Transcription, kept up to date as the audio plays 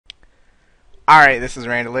Alright, this is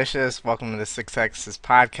Randalicious. Welcome to the Six Hexes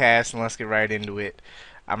podcast, and let's get right into it.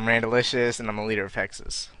 I'm Randalicious, and I'm a leader of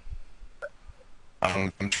Hexes.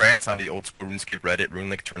 I'm Trance. I'm the old school RuneScape Reddit Rune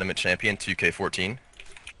League Tournament Champion 2K14.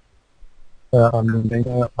 I'm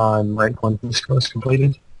Nindinga. I'm rank 1 this course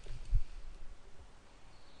completed.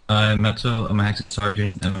 I'm Meto. I'm a Hexen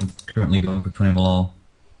Sergeant, and I'm currently going for 20 Law.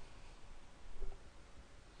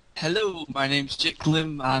 Hello, my name's Jake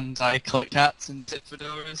Lim, and I collect cats and tip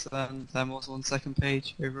fedoras, and I'm also on second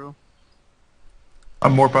page overall.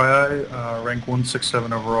 I'm Morpai, rank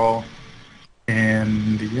 167 overall,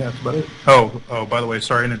 and yeah, that's about it. Oh, by the way,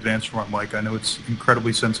 sorry in advance for my mic. I know it's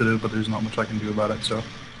incredibly sensitive, but there's not much I can do about it, so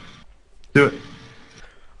do it.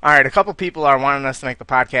 Alright, a couple people are wanting us to make the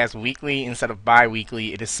podcast weekly instead of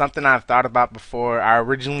bi-weekly. It is something I've thought about before. I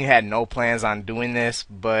originally had no plans on doing this,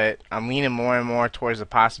 but I'm leaning more and more towards the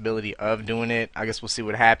possibility of doing it. I guess we'll see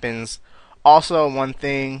what happens. Also, one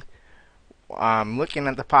thing, I'm looking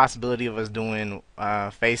at the possibility of us doing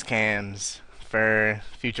face cams for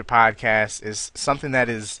future podcasts is something that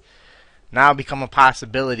is now become a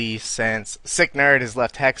possibility since Sick Nerd has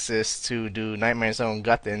left Hexus to do Nightmare Zone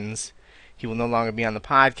Guthans. He will no longer be on the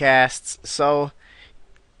podcasts, so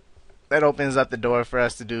that opens up the door for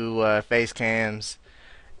us to do face cams.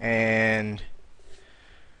 And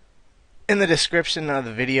in the description of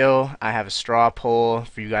the video, I have a straw poll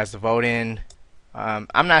for you guys to vote in.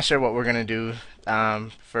 I'm not sure what we're going to do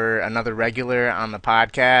for another regular on the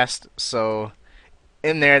podcast, so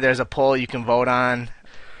in there's a poll you can vote on.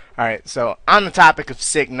 Alright, so on the topic of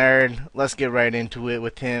Sick Nerd, let's get right into it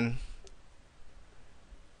with him.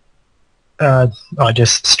 I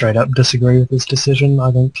just straight up disagree with his decision. I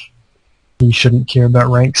think he shouldn't care about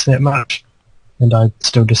ranks that much, and I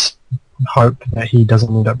still just hope that he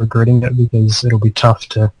doesn't end up regretting it, because it'll be tough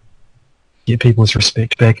to get people's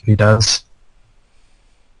respect back if he does.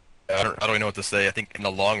 I don't really know what to say. I think in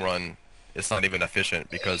the long run, it's not even efficient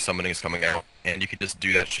because summoning is coming out, and you can just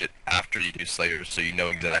do that shit after you do Slayers, so you know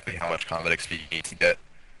exactly how much combat XP you need to get.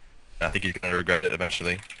 And I think you're gonna regret it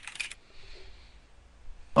eventually.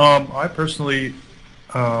 I personally,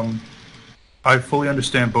 I fully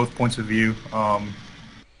understand both points of view.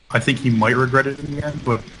 I think he might regret it in the end,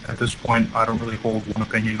 but at this point, I don't really hold one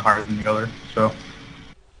opinion higher than the other, so.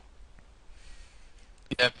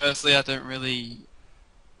 Yeah, personally, I don't really.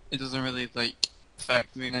 It doesn't really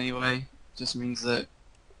affect me in any way. It just means that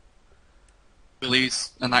we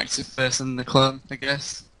lose an active person in the clan, I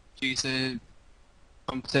guess, due to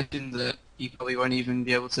competition that you probably won't even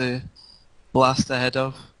be able to blast ahead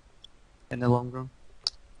of in the long run.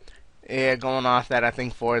 Yeah, going off that, I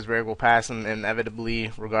think Forsberg will pass him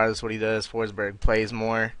inevitably, regardless of what he does. Forsberg plays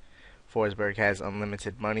more. Forsberg has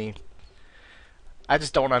unlimited money. I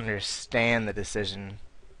just don't understand the decision.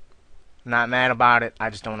 I'm not mad about it, I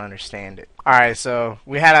just don't understand it. Alright, so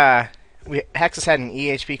Hexus had an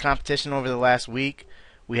EHP competition over the last week.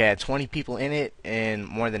 We had 20 people in it, and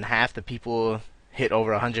more than half the people hit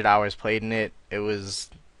over 100 hours played in it. It was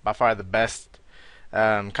by far the best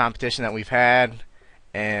competition that we've had,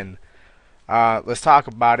 and let's talk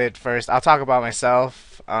about it first. I'll talk about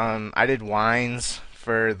myself. I did wines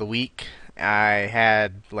for the week. I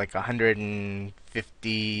had like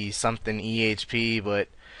 150 something EHP, but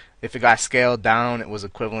if it got scaled down, it was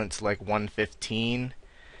equivalent to like 115.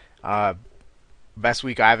 Best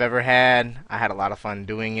week I've ever had. I had a lot of fun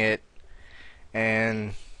doing it,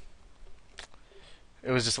 and it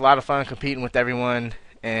was just a lot of fun competing with everyone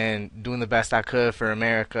and doing the best I could for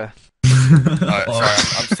America.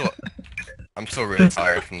 Sorry, I'm still really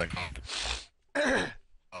tired from the comp. I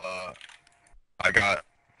got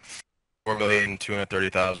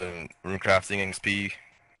 4,230,000 runecrafting XP,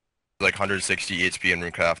 like 160 HP in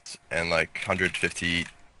runecraft, and like 150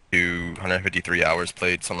 to 153 hours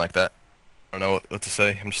played, something like that. I don't know what to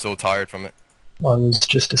say. I'm still tired from it. I was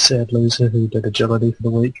just a sad loser who did agility for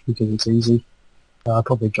the week because it's easy. I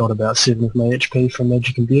probably got about 7 of my HP from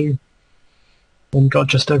Magic Imbue, and got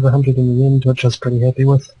just over 100 in the end, which I was pretty happy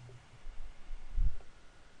with.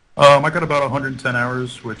 I got about 110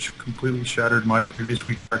 hours, which completely shattered my previous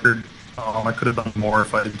week record. I could have done more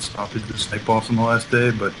if I didn't stop to do the snake boss on the last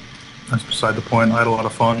day, but that's beside the point. I had a lot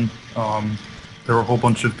of fun. There were a whole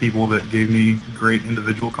bunch of people that gave me great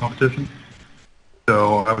individual competition,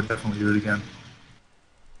 so I would definitely do it again.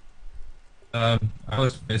 I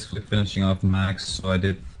was basically finishing off max, so I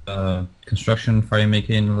did construction, fire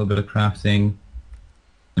making, a little bit of crafting,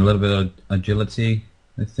 a little bit of agility,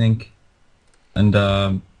 I think,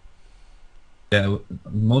 and yeah,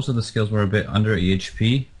 most of the skills were a bit under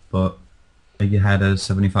EHP, but you had a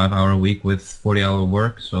 75-hour week with 40-hour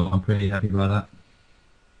work, so I'm pretty happy about that.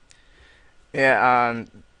 Yeah,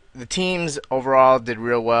 the teams overall did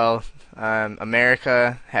real well.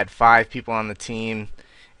 America had 5 people on the team.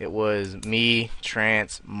 It was me,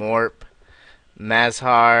 Trance, Morp,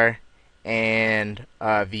 Mazhar, and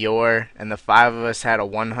Vior, and the 5 of us had a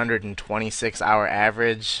 126-hour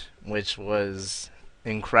average, which was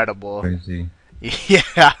incredible. Crazy.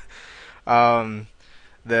 Yeah.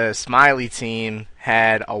 The Smiley team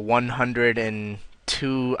had a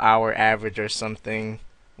 102-hour average or something,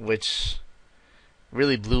 which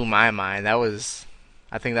really blew my mind. I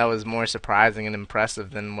think that was more surprising and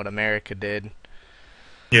impressive than what America did.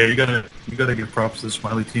 Yeah, you gotta give props to the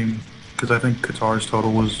Smiley team because I think Qatar's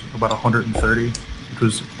total was about 130, which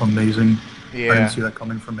was amazing. Yeah. I didn't see that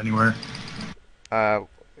coming from anywhere.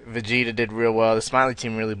 Vegeta did real well. The Smiley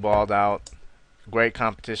team really balled out. Great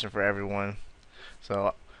competition for everyone.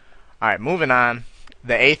 So, alright, moving on.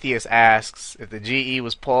 The Atheist asks, if the GE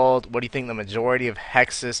was polled, what do you think the majority of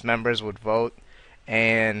Hexus members would vote?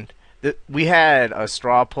 And we had a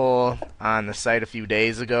straw poll on the site a few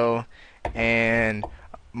days ago, and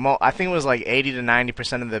I think it was like 80 to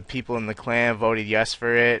 90% of the people in the clan voted yes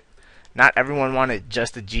for it. Not everyone wanted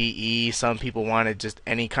just a GE. Some people wanted just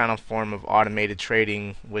any kind of form of automated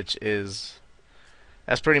trading, that's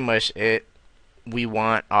pretty much it. We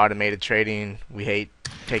want automated trading. We hate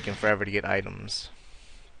taking forever to get items.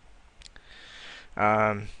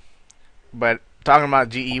 But talking about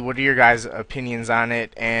GE, what are your guys' opinions on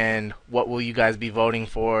it, and what will you guys be voting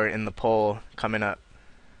for in the poll coming up?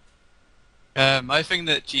 I think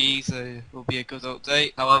that GEs will be a good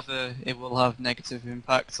update. However, it will have negative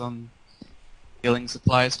impacts on healing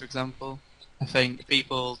supplies, for example. I think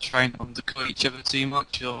people try and undercut each other too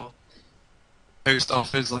much or post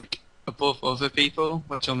offers like above other people,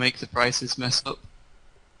 which will make the prices mess up.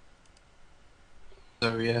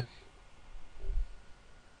 So yeah.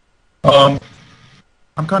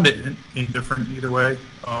 I'm kind of indifferent either way.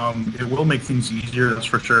 It will make things easier, that's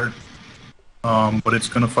for sure. But it's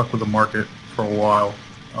gonna fuck with the market for a while.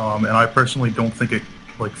 And I personally don't think it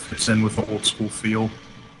like fits in with the old school feel.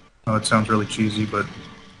 It sounds really cheesy, but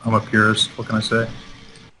I'm a purist. What can I say?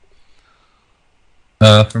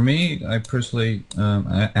 For me, I personally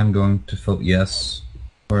I am going to vote yes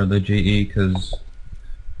for the GE because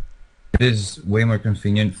it is way more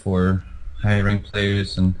convenient for high rank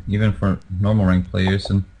players and even for normal rank players.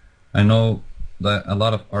 And I know that a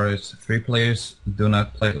lot of RS3 players do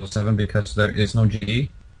not play 07 because there is no GE,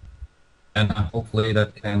 and hopefully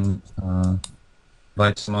that can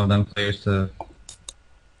invite some of them players to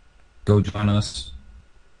go join us.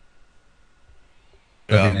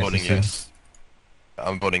 Yeah, That'd I'm be nice voting to see. yes.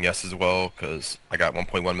 I'm voting yes as well because I got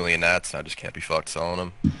 1.1 million nats and I just can't be fucked selling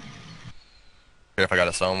them. If I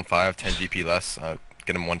gotta sell them 5, 10 GP less,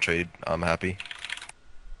 get them one trade, I'm happy.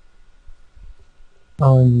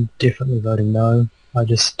 I'm definitely voting no. I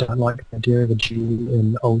just don't like the idea of a GE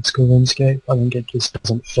in old school RuneScape. I think it just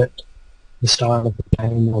doesn't fit the style of the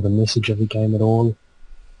game or the message of the game at all.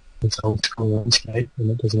 It's old school RuneScape and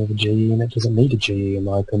it doesn't have a GE and it doesn't need a GE in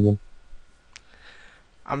my opinion.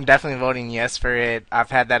 I'm definitely voting yes for it.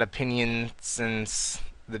 I've had that opinion since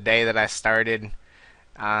the day that I started.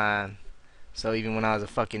 So even when I was a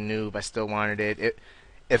fucking noob, I still wanted it.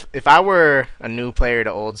 If I were a new player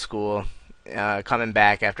to old school, coming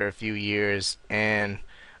back after a few years, and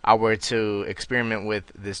I were to experiment with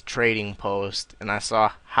this trading post, and I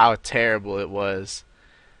saw how terrible it was,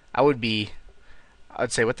 I'd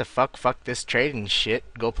say, what the fuck? Fuck this trading shit.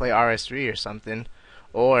 Go play RS3 or something.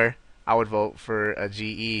 Or I would vote for a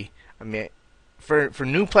GE. I mean, for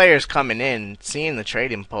new players coming in, seeing the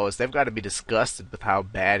trading post, they've got to be disgusted with how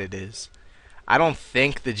bad it is. I don't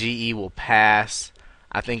think the GE will pass.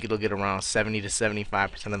 I think it'll get around 70 to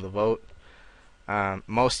 75% of the vote.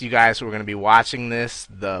 Most of you guys who are going to be watching this,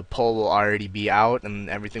 the poll will already be out, and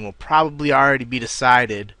everything will probably already be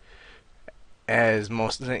decided, as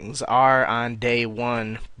most things are on day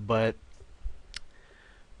one, but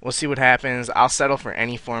we'll see what happens. I'll settle for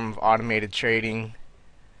any form of automated trading.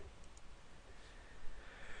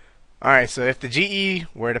 Alright, so if the GE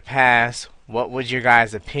were to pass, what would your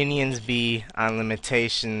guys' opinions be on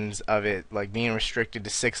limitations of it, like being restricted to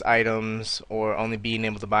 6 items or only being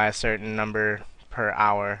able to buy a certain number per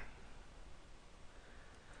hour?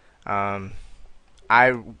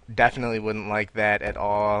 I definitely wouldn't like that at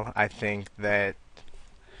all. I think that,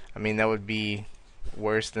 that would be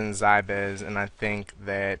worse than Zybez, and I think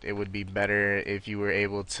that it would be better if you were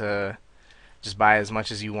able to just buy as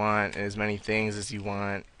much as you want, as many things as you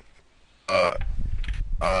want.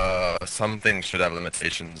 Some things should have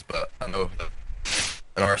limitations, but I know that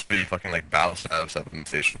an RS3 fucking like battle stabs have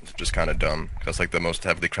limitations, which is kind of dumb. That's like the most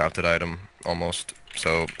heavily crafted item, almost.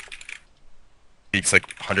 So It's like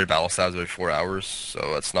 100 battle stabs every 4 hours,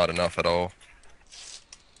 so that's not enough at all.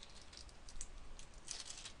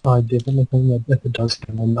 I definitely think that if it does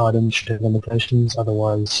come in, items should have limitations,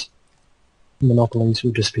 otherwise monopolies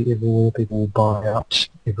will just be everywhere. People will buy out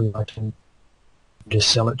every item, just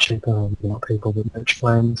sell it cheaper, and not people with merch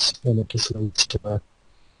plans, and it just leads to a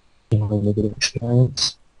generally negative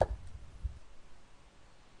experience.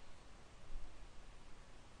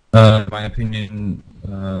 In my opinion,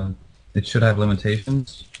 it should have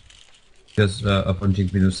limitations because of what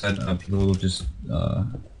GPU said. People will just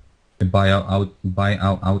buy out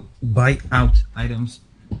items,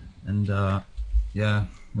 and yeah,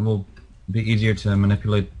 it will be easier to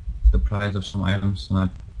manipulate the price of some items, and I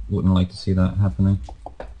wouldn't like to see that happening.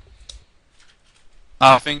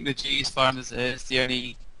 I think the G is fine as it is. The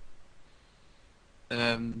only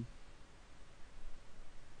the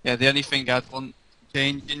only thing I'd want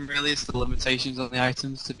changing really is the limitations on the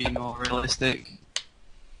items to be more realistic.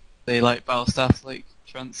 They like battle staff, like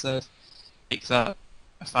Trent said, make that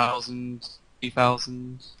 1,000,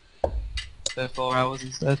 2,000 for 4 hours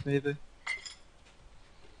instead, maybe.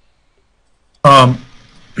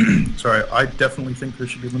 Sorry, I definitely think there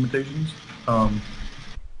should be limitations. I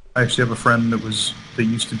actually have a friend that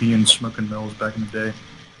used to be in Smoking Mills back in the day,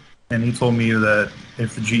 and he told me that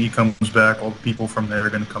if the GE comes back, all the people from there are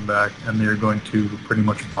going to come back, and they're going to pretty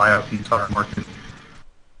much buy out the entire market.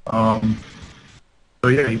 So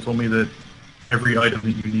yeah, he told me that every item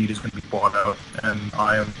that you need is going to be bought out, and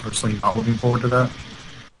I am personally not looking forward to that.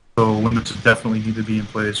 So limits definitely need to be in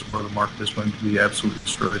place, or the market is going to be absolutely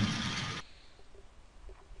destroyed.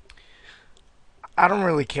 I don't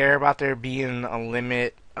really care about there being a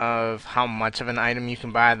limit of how much of an item you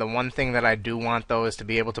can buy. The one thing that I do want, though, is to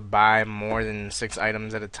be able to buy more than 6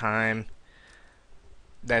 items at a time.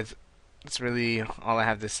 That's really all I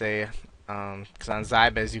have to say. Because on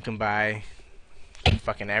Zybez you can buy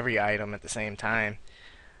fucking every item at the same time.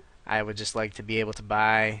 I would just like to be able to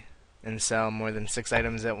buy and sell more than 6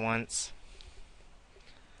 items at once.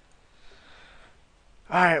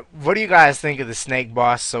 Alright, what do you guys think of the Snake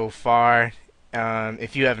Boss so far?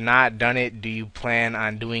 If you have not done it, do you plan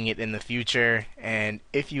on doing it in the future? And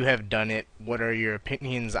if you have done it, what are your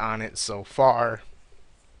opinions on it so far?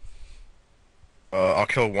 I'll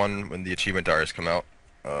kill one when the achievement diaries come out.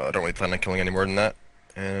 I don't really plan on killing any more than that.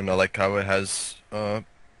 And I like how it has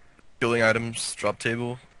killing items, drop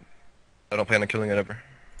table. I don't plan on killing it ever.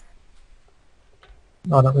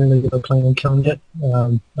 I don't really plan on killing it.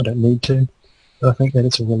 I don't need to. But I think that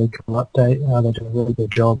it's a really cool update. They do a really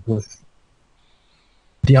good job with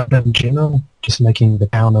the update in general, just making the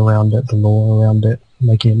town around it, the lore around it,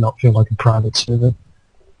 making it not feel like a private server.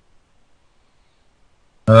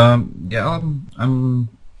 Yeah, I'm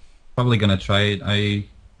probably gonna try it.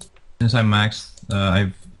 Since I'm maxed,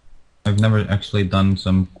 I've never actually done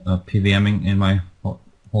some PVMing in my whole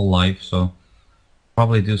life, so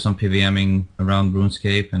probably do some PVMing around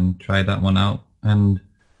RuneScape and try that one out. And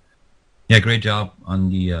yeah, great job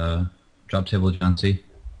on the drop table, Jancy.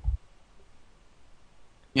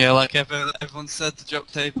 Yeah, like everyone said, the drop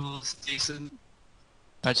table's decent.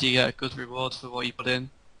 Actually, you get a good reward for what you put in.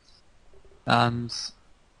 And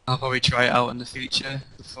I'll probably try it out in the future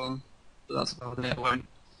for fun. But that's about it. I won't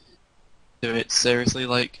do it seriously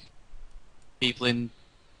like people who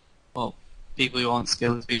aren't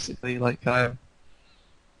skilled, basically, like I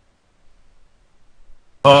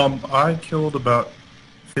am. I killed about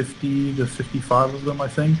 50 to 55 of them, I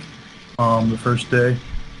think, the first day.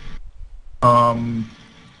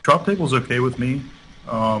 Drop table's okay with me,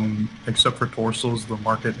 except for Torsals. The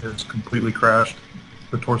market has completely crashed.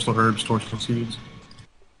 The Torsal herbs, Torsal seeds.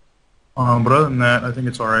 But other than that, I think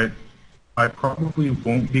it's alright. I probably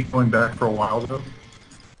won't be going back for a while, though.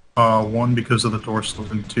 One, because of the Torsals,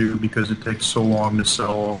 and two, because it takes so long to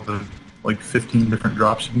sell all the, 15 different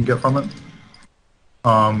drops you can get from it.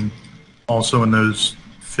 Also, in those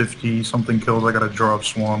 50-something kills, I got a Jar of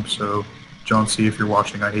Swamp, so, John C., if you're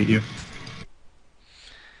watching, I hate you.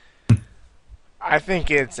 I think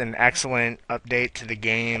it's an excellent update to the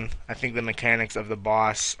game. I think the mechanics of the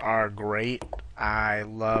boss are great. I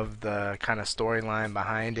love the kind of storyline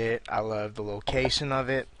behind it. I love the location of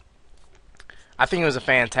it. I think it was a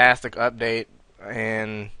fantastic update,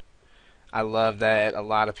 and I love that a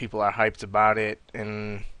lot of people are hyped about it,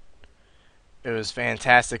 and it was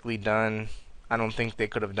fantastically done. I don't think they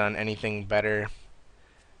could have done anything better.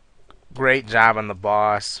 Great job on the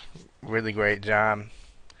boss. Really great job.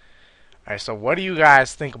 Alright, so what do you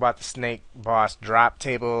guys think about the Snake Boss drop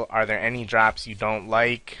table? Are there any drops you don't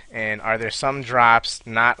like? And are there some drops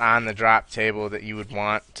not on the drop table that you would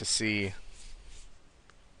want to see?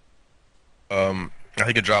 I I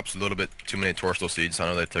think it drops a little bit too many torso seeds. I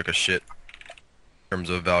know they took a shit in terms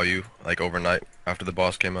of value, like overnight after the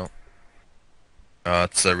boss came out.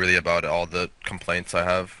 It's really about all the complaints I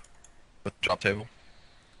have with the drop table.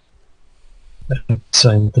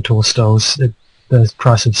 Same with the Torstos. The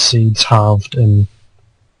price of seeds halved in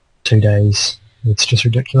 2 days. It's just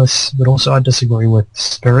ridiculous. But also I disagree with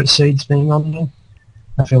spirit seeds being on there.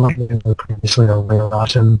 I feel like they were previously a rare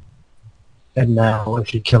item, and now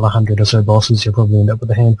if you kill 100 or so bosses you'll probably end up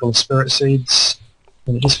with a handful of spirit seeds,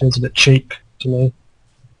 and it just feels a bit cheap to me.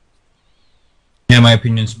 Yeah, in my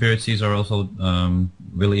opinion, spirit seeds are also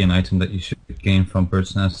really an item that you should gain from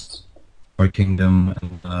Bird's Nest or Kingdom.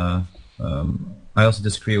 And I also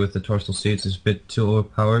disagree with the torso seeds; it's a bit too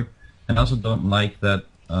overpowered, and I also don't like that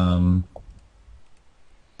that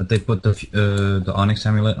they put the Onyx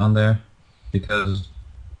amulet on there, because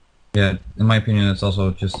yeah, in my opinion, it's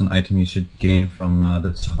also just an item you should gain from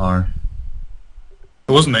the Sahar.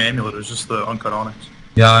 It wasn't the amulet, it was just the uncut onyx.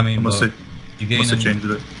 Yeah, I mean, Unless they, you gain unless they changed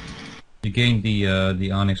it. you gain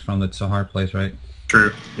the Onyx from the Sahar place, right?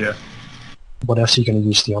 True, yeah. What else are you going to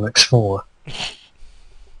use the Onyx for?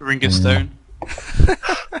 Ring of Stone.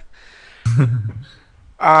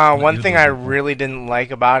 One thing I really didn't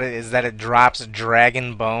like about it is that it drops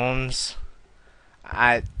dragon bones.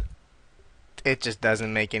 It just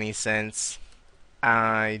doesn't make any sense.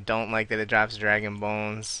 I don't like that it drops dragon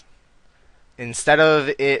bones. Instead of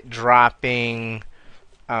it dropping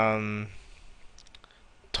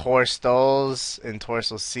Torstos and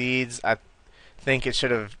Torso seeds, I think it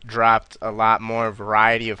should have dropped a lot more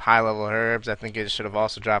variety of high-level herbs. I think it should have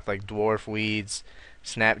also dropped like dwarf weeds,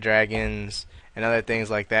 snapdragons, and other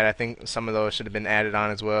things like that. I think some of those should have been added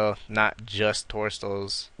on as well, not just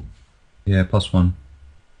Torstos. Yeah, +1.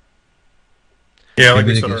 Yeah, like Maybe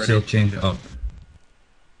we they said can still already. change it up.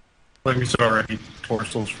 Like we said already,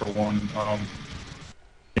 torsos for one.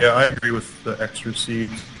 Yeah, I agree with the extra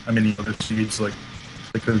seeds. I mean, the other seeds, like,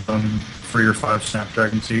 they could have done 3 or 5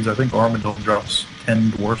 snapdragon seeds. I think Armadillo drops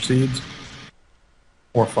 10 dwarf seeds.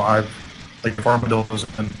 Or 5. Like, if Armadillo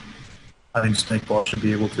doesn't, then I think Snakeball should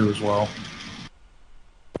be able to as well.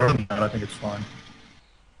 Other than that, I think it's fine.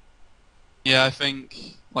 Yeah, I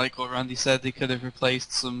think, like what Randy said, they could have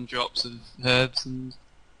replaced some drops of herbs and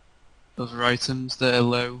other items that are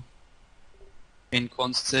low in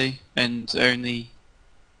quantity and only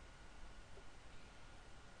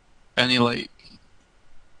like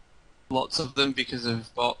lots of them because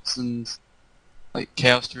of bots and like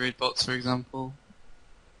Chaos Druid bots, for example.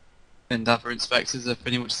 And Aberrant Spectres are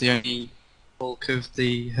pretty much the only bulk of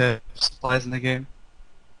the herb supplies in the game.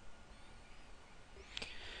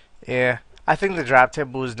 Yeah, I think the drop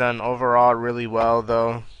table was done overall really well,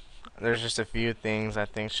 though. There's just a few things I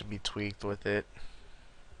think should be tweaked with it.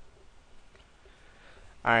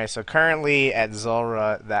 Alright, so currently at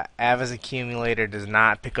Zulrah, the Ava's accumulator does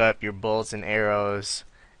not pick up your bolts and arrows,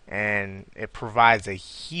 and it provides a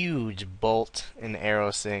huge bolt and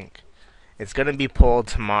arrow sink. It's going to be pulled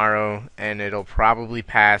tomorrow, and it'll probably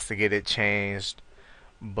pass to get it changed,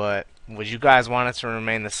 but would you guys want it to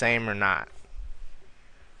remain the same or not?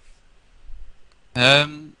 I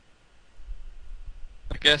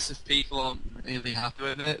guess if people aren't really happy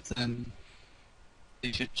with it, then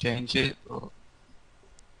they should change it, but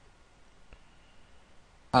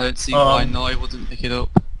I don't see why not. I wouldn't pick it up.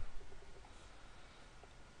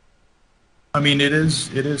 I mean, it is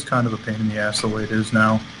kind of a pain in the ass the way it is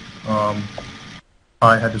now.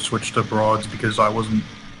 I had to switch to broads because I wasn't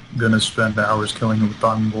gonna spend hours killing them with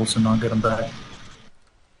diamond bolts and not get them back.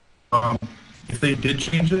 If they did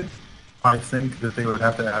change it, I think that they would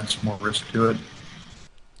have to add some more risk to it.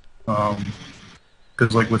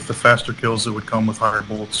 Because like with the faster kills that would come with higher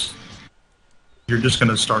bolts, you're just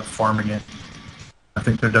gonna start farming it. I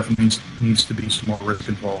think there definitely needs to be some more risk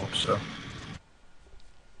involved. So.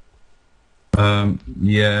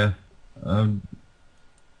 Yeah.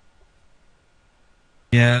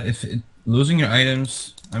 Yeah, losing your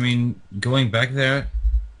items, I mean, going back there,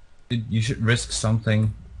 you should risk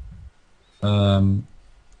something.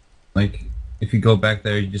 Like, if you go back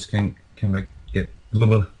there, you just can like get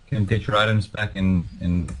your items back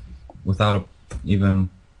and without even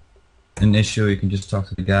an issue, you can just talk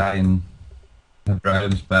to the guy and have your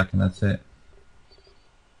items back, and that's it.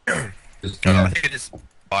 Just, I think it is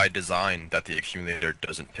by design that the accumulator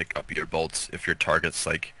doesn't pick up your bolts if your target's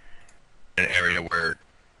like an area where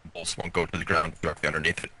bolts won't go to the ground directly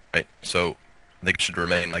underneath it, right? So I think it should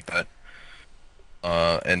remain like that.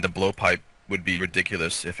 And the blowpipe would be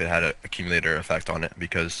ridiculous if it had an accumulator effect on it,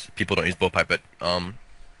 because people don't use blowpipe at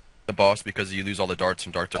the boss because you lose all the darts,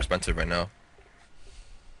 and darts are expensive right now.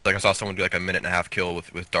 Like I saw someone do like a 1.5-minute kill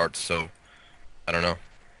with darts, so I don't know.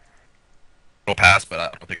 It'll pass, but I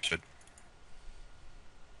don't think it should.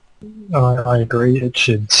 I agree. It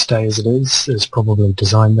should stay as it is. It's probably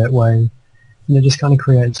designed that way. And it just kind of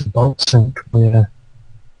creates a bolt sink where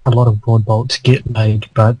a lot of broad bolts get made,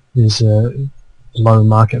 but there's a low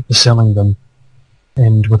market for selling them.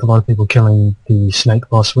 And with a lot of people killing the snake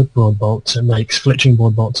boss with broad bolts, it makes fletching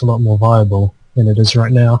broad bolts a lot more viable than it is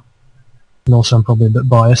right now. And also I'm probably a bit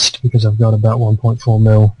biased because I've got about 1.4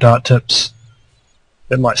 mil dart tips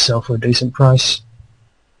that might sell for a decent price.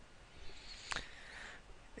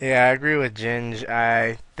 Yeah, I agree with Ginge.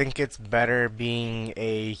 I think it's better being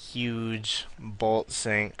a huge bolt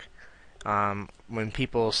sink. When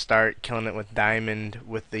people start killing it with diamond,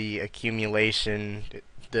 with the accumulation,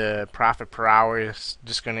 the profit per hour is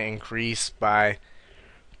just going to increase by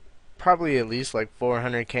probably at least like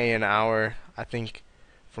 400k an hour. I think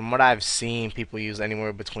from what I've seen, people use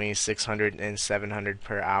anywhere between 600 and 700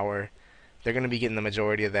 per hour. They're going to be getting the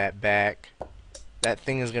majority of that back. That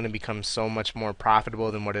thing is going to become so much more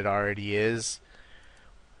profitable than what it already is.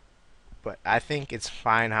 But I think it's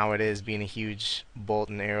fine how it is, being a huge bolt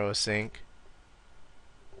and arrow sink.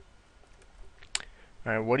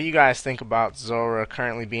 Alright, what do you guys think about Zora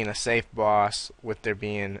currently being a safe boss with there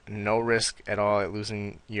being no risk at all at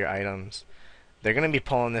losing your items? They're going to be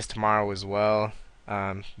pulling this tomorrow as well,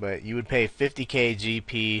 but you would pay 50k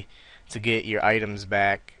GP to get your items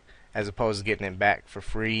back as opposed to getting it back for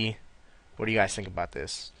free. What do you guys think about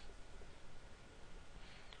this?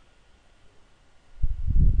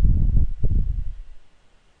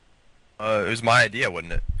 It was my idea,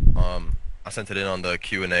 wasn't it? I sent it in on the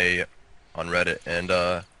Q&A on Reddit, and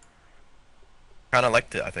kind of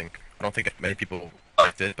liked it. I think. I don't think many people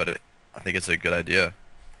liked it, but I think it's a good idea.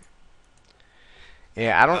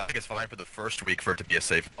 Yeah, I think it's fine for the first week for it to be a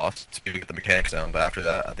safe boss to get the mechanics down, but after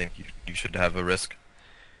that, I think you should have a risk.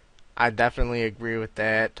 I definitely agree with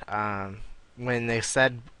that. When they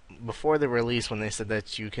said before the release, when they said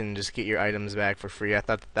that you can just get your items back for free, I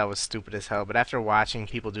thought that was stupid as hell. But after watching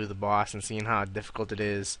people do the boss and seeing how difficult it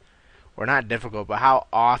is, or not difficult, but how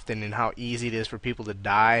often and how easy it is for people to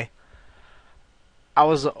die, I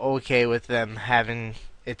was okay with them having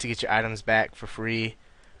it to get your items back for free.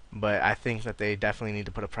 But I think that they definitely need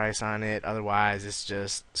to put a price on it. Otherwise, it's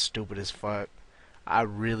just stupid as fuck. I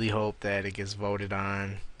really hope that it gets voted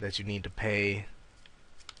on that you need to pay,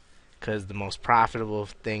 because the most profitable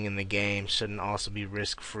thing in the game shouldn't also be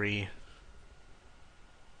risk-free.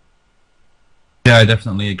 Yeah, I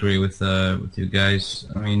definitely agree with you guys.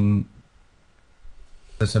 I mean,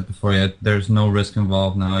 as I said before, yeah, there's no risk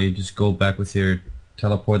involved now. You just go back with your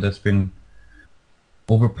teleport that's been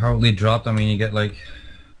overpoweredly dropped. I mean, you get like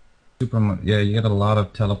you get a lot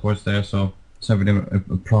of teleports there, so it's never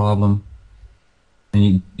a problem.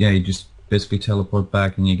 And you just basically teleport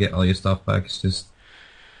back and you get all your stuff back. It's just,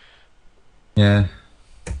 yeah.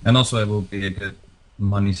 And also it will be a good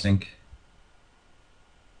money sink.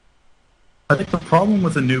 I think the problem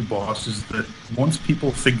with a new boss is that once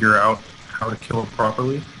people figure out how to kill it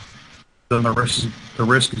properly, then the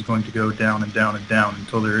risk is going to go down and down and down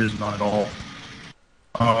until there is none at all.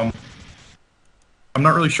 I'm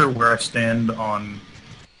not really sure where I stand on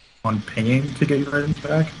paying to get your items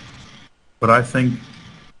back, but I think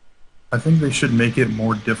they should make it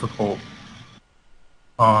more difficult,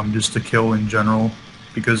 just to kill in general.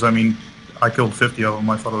 Because I mean, I killed 50 of them.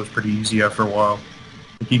 I thought it was pretty easy after a while.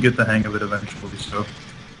 Like, you get the hang of it eventually. So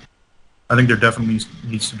I think there definitely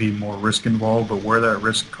needs to be more risk involved. But where that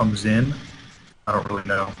risk comes in, I don't really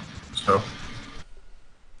know. So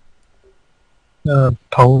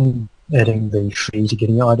Poll adding the fee to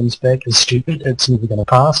getting your items back is stupid. It's never going to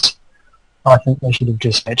pass. I think they should have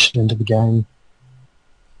just patched it into the game.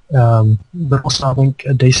 But also I think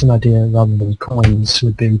a decent idea rather than coins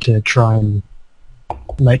would be to try and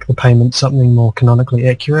make the payment something more canonically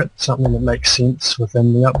accurate, something that makes sense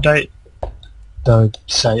within the update. So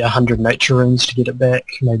say 100 nature runes to get it back,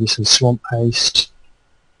 maybe some swamp paste,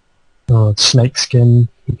 or snake skin,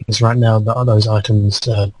 because right now those items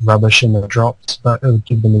are rubbish in the drops, but it would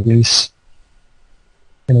give them a use.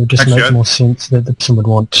 And it would just make more sense that the person would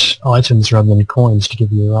want items rather than coins to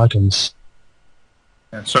give you your items.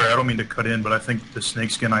 Yeah, sorry, I don't mean to cut in, but I think the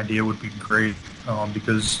snakeskin idea would be great,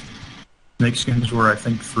 because snakeskins were, I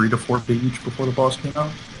think, 3 to 4k each before the boss came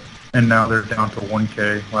out, and now they're down to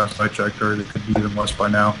 1k last I checked, or they could be even less by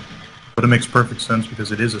now. But it makes perfect sense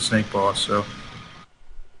because it is a snake boss, so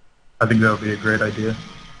I think that would be a great idea.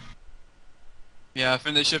 Yeah, I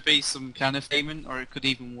think there should be some kind of payment, or it could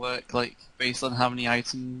even work like based on how many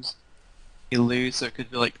items you lose, so it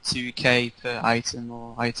could be like 2k per item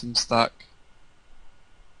or item stack.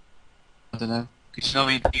 I don't know. Because you know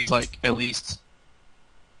you need like at least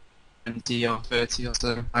 20 or 30 or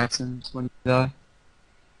so items when you die.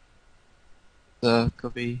 So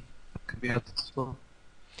could be helpful.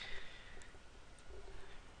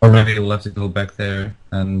 Or maybe you'll have to go back there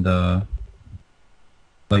and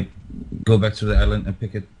like go back to the island and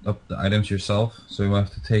pick up the items yourself. So you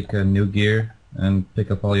have to take new gear and pick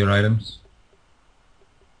up all your items,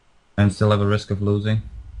 and still have a risk of losing,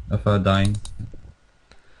 of dying.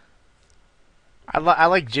 I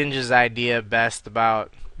like Ginger's idea best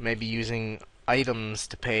about maybe using items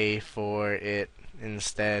to pay for it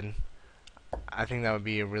instead. I think that would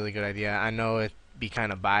be a really good idea. I know it'd be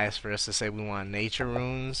kind of biased for us to say we want nature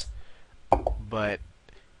runes, but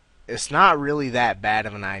it's not really that bad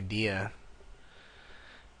of an idea.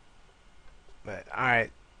 But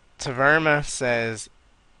alright, Taverma says,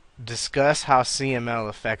 discuss how CML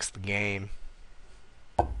affects the game.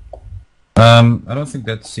 I don't think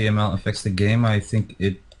that CML affects the game. I think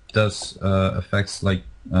it does affects like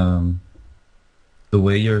the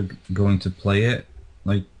way you're going to play it.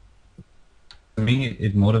 Like for me,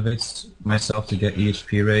 it motivates myself to get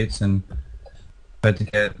EHP rates and try to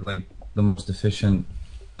get like the most efficient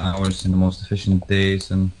hours and the most efficient days,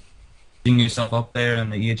 and seeing yourself up there in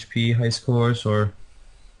the EHP high scores or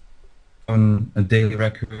on a daily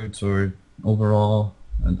records or overall.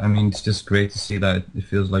 And I mean, it's just great to see that. It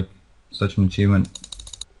feels like such an achievement,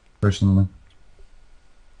 personally.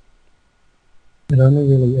 It only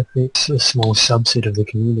really affects a small subset of the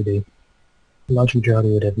community. The large majority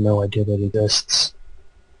would have no idea that it exists.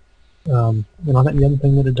 And I think the other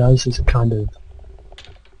thing that it does is it kind of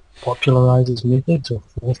popularizes methods or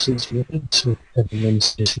forces methods with having them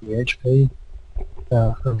set HP.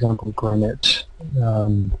 For example, Granite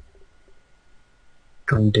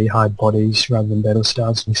drawing dehyde bodies rather than battle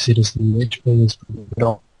stars and set as the HP is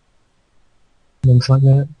things like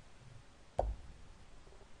that.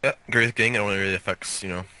 Yeah, agree with Ging. It only really affects,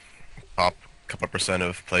 top couple percent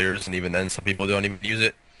of players, and even then, some people don't even use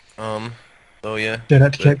it. So yeah. Shout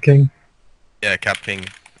out to Cap King. Yeah, Cap King.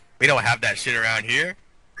 We don't have that shit around here.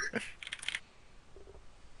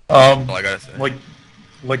 All I gotta say.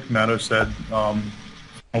 Like Matto said, I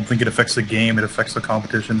don't think it affects the game. It affects the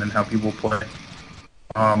competition and how people play.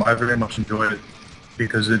 I very much enjoy it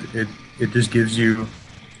because it just gives you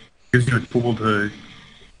a tool to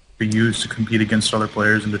use to compete against other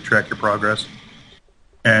players and to track your progress.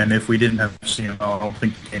 And if we didn't have CML, I don't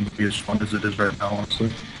think the game would be as fun as it is right now,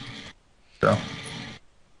 honestly. So.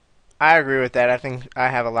 I agree with that. I think I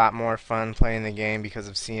have a lot more fun playing the game because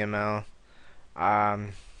of CML.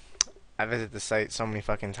 I visit the site so many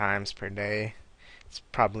fucking times per day. It's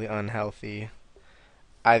probably unhealthy.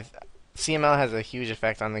 CML has a huge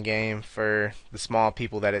effect on the game for the small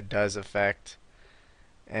people that it does affect.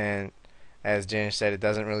 And as Jen said, it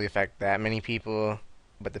doesn't really affect that many people,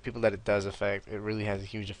 but the people that it does affect, it really has a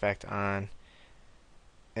huge effect on.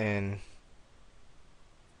 And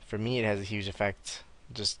for me, it has a huge effect.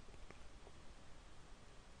 Just,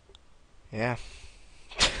 yeah.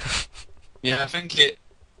 Yeah, I think it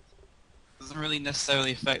doesn't really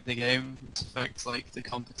necessarily affect the game. It affects like the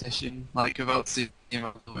competition. Like without CML,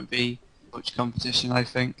 there wouldn't be much competition, I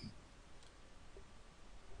think.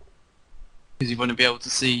 Because you wouldn't be able to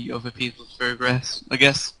see other people's progress. I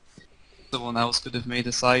guess someone else could have made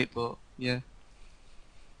a site, but yeah.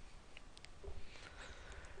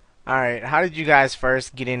 Alright, how did you guys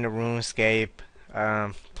first get into RuneScape?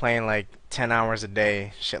 Playing like 10 hours a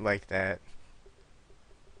day, shit like that.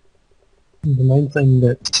 The main thing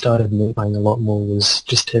that started me playing a lot more was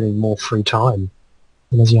just having more free time.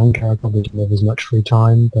 When I was younger, I probably didn't have as much free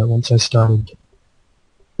time, but once I started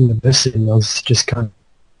university, I was just kind of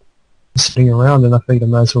sitting around, and I figured I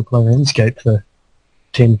might as well play RuneScape for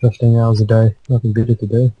 10, 15 hours a day. Nothing better to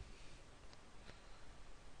do.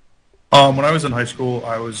 When I was in high school,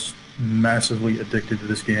 I was massively addicted to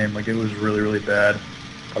this game. Like, it was really, really bad,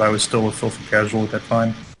 but I was still a filthy casual at that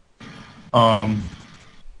time.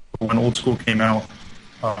 When Old School came out,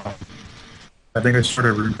 I think I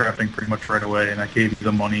started runecrafting pretty much right away, and I gave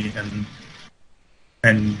the money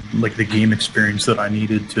and like the game experience that I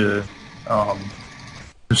needed to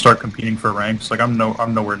start competing for ranks. Like, I'm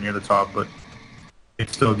nowhere near the top, but it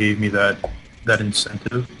still gave me that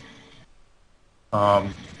incentive.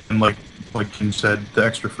 And like Kim said, the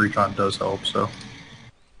extra free time does help. So.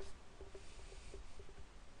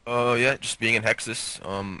 Yeah, just being in Hexus.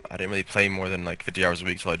 I didn't really play more than like 50 hours a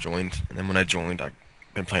week till I joined, and then when I joined, I've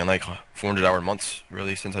been playing like 400-hour months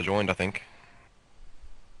really since I joined, I think.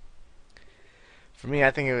 For me,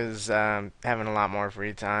 I think it was having a lot more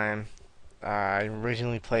free time. I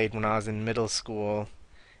originally played when I was in middle school.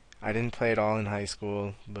 I didn't play at all in high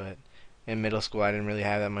school, but in middle school I didn't really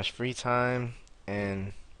have that much free time,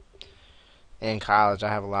 and in college, I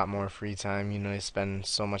have a lot more free time. I spend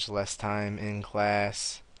so much less time in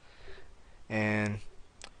class, and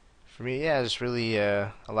for me, yeah, it's really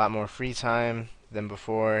a lot more free time than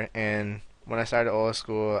before. And when I started old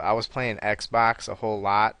school, I was playing Xbox a whole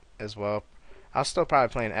lot as well. I was still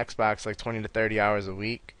probably playing Xbox like 20 to 30 hours a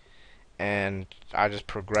week, and I just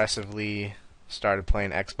progressively started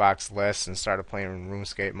playing Xbox less and started playing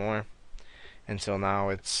RuneScape more until now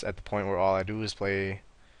it's at the point where all I do is play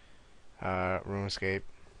RuneScape.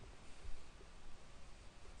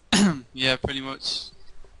 Yeah, pretty much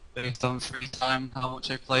based on free time, how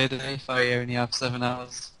much I play a day. If I only have 7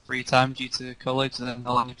 hours free time due to college, then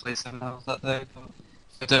I'll only play 7 hours that day. But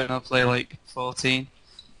if I don't, I'll play like 14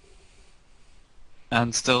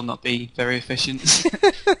 and still not be very efficient.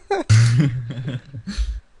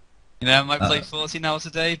 I might play 14 hours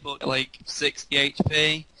a day, but like 60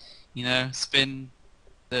 HP, spin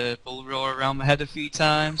the bull roar around my head a few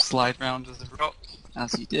times, slide round as a rock,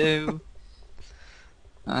 as you do,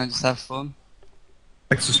 and just have fun.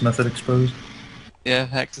 Texas method exposed. Yeah,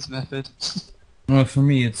 Hex's method. Well, for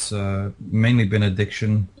me, it's mainly been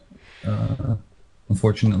addiction.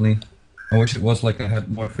 Unfortunately, I wish it was like I had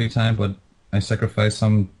more free time, but I sacrificed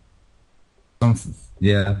some of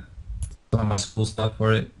my school stuff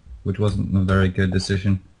for it, which wasn't a very good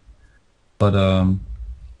decision. But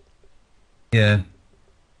yeah,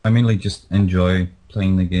 I mainly just enjoy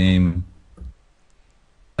playing the game,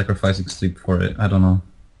 sacrificing sleep for it. I don't know.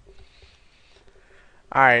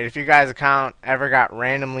 Alright, if your guys' account ever got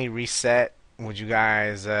randomly reset, would you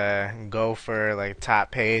guys go for like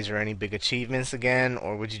top page or any big achievements again,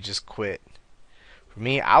 or would you just quit? For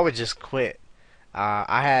me, I would just quit.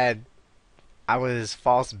 I was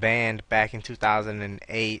false banned back in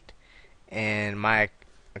 2008, and my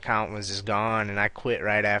account was just gone, and I quit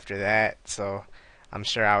right after that. So I'm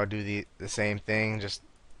sure I would do the same thing, just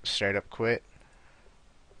straight up quit.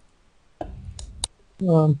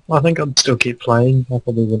 I think I'd still keep playing. I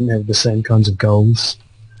probably wouldn't have the same kinds of goals.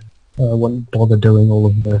 I wouldn't bother doing all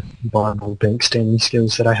of the Bible bank standing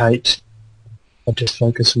skills that I hate. I'd just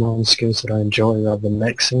focus more on skills that I enjoy rather than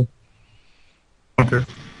maxing. Hunter.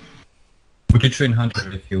 Would you train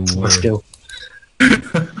Hunter if you were? Still.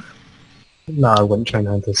 No, I wouldn't train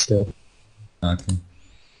Hunter still. Okay.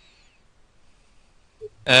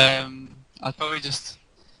 I'd probably just,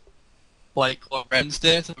 like what Ren's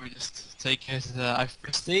did, I'd probably just take it as I've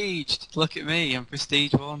prestiged, look at me, I'm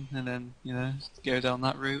prestige 1, and then, just go down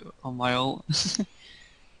that route on my ult.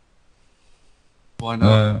 Why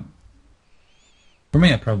not? For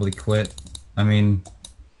me, I'd probably quit. I mean,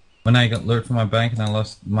 when I got lured from my bank and I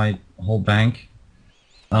lost my whole bank,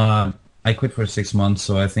 I quit for 6 months,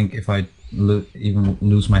 so I think if I even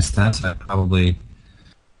lose my stats, I'd probably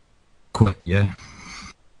quit, yeah.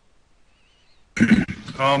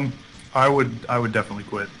 I would definitely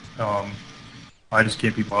quit. I just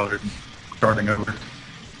can't be bothered starting over.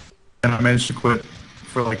 And I managed to quit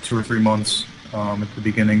for like 2 or 3 months at the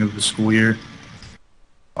beginning of the school year.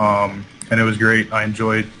 And it was great. I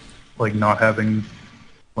enjoyed like not having,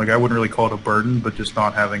 like I wouldn't really call it a burden, but just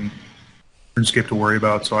not having RuneScape to worry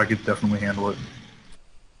about, so I could definitely handle it.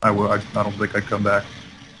 I don't think I'd come back.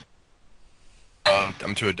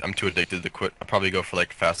 I'm too addicted to quit. I'll probably go for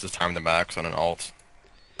like fastest time to max on an alt,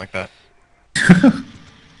 like that.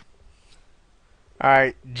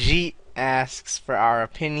 Alright, Jeet asks for our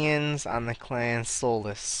opinions on the clan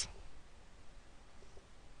Solus.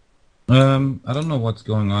 I don't know what's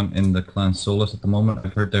going on in the clan Solus at the moment.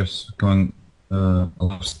 I've heard there's going a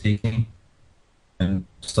lot of staking and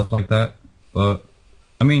stuff like that. But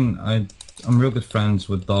I mean, I'm real good friends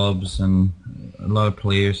with Dobbs and a lot of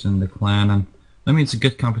players in the clan, and I mean it's a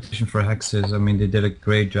good competition for Hexes. I mean they did a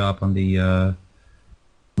great job on the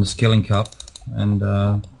Skilling Cup, and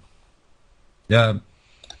yeah,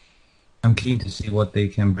 I'm keen to see what they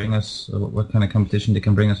can bring us, what kind of competition they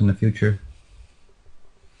can bring us in the future.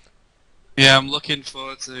 Yeah, I'm looking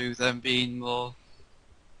forward to them being more,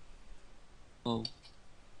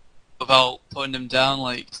 about putting them down,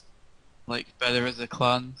 like better as a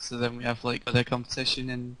clan, so then we have like other competition,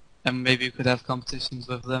 and maybe we could have competitions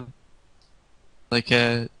with them, like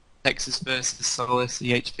Texas versus Solus,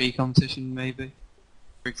 the HP competition maybe,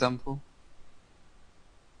 for example.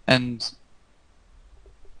 And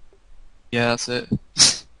yeah, that's it.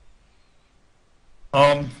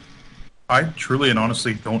 I truly and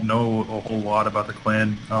honestly don't know a whole lot about the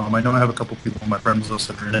clan. I know I have a couple people on my friends list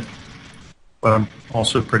that are in it, but I'm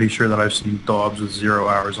also pretty sure that I've seen Dobbs with 0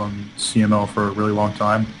 hours on CML for a really long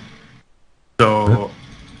time. So,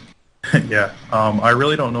 yeah, I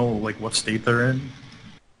really don't know like what state they're in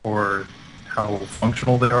or how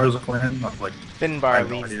functional they are as a clan. I Finbar have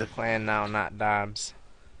no leads idea. the clan now, not Dobbs.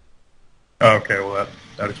 Oh, okay, well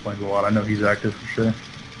that explains a lot. I know he's active for sure.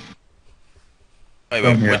 Wait,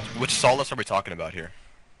 Yeah. which Solace are we talking about here?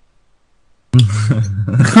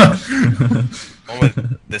 One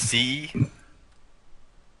with the CE?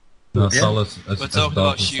 No, Yeah. Solace. We're talking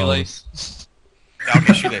about Shoelace.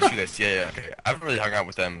 Okay, Shoelace. Yeah, okay. I haven't really hung out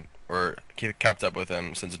with them or kept up with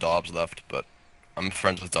them since Dobbs left, but I'm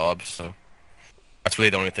friends with Dobbs, so that's really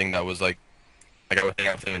the only thing that was like I got to hang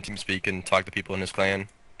out with him in TeamSpeak and talk to people in his clan.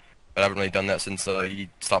 But I haven't really done that since he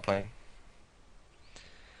stopped playing.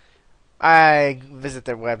 I visit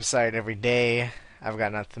their website every day. I've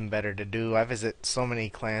got nothing better to do. I visit so many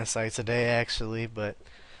clan sites a day, actually, but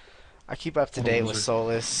I keep up to date with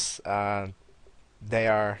Solus. They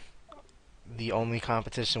are the only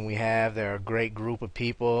competition we have. They're a great group of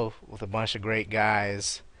people with a bunch of great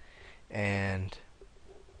guys, and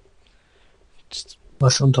just I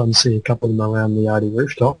sometimes see a couple of them around the RD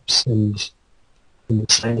rooftops and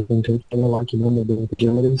didn't say anything to each other like you normally do with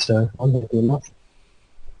agility, so I'm happy enough.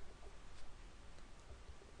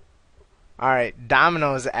 Alright,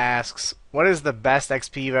 Dominoes asks, what is the best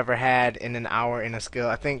XP you've ever had in an hour in a skill?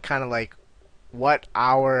 I think kind of like, what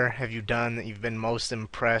hour have you done that you've been most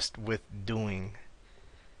impressed with doing?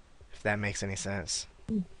 If that makes any sense.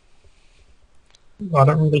 I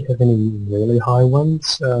don't really have any really high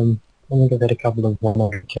ones. I think I've had a couple of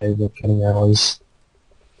 100k with cutting hours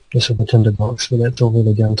just with the tinderbox, but that's all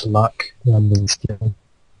really down to luck rather than skill.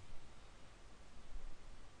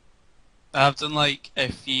 I've done like a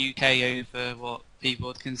few K over what people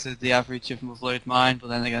would consider the average of Motherload Mine, but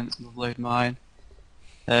then again it's Motherload Mine.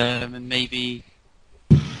 And maybe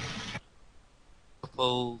a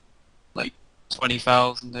couple, like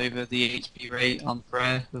 20,000 over the HP rate on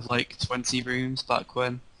prayer with like 20 rooms back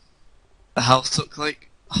when the house took like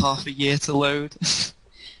half a year to load. So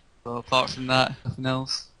apart from that, nothing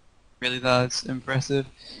else really that's impressive.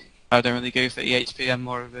 I don't really go for EHP, I'm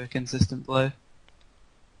more of a consistent player.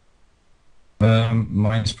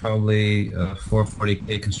 Mine's probably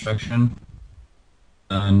 440k construction,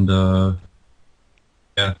 and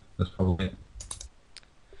yeah, that's probably it.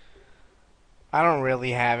 I don't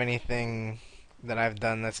really have anything that I've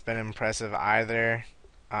done that's been impressive either.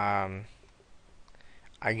 I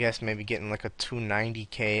guess maybe getting like a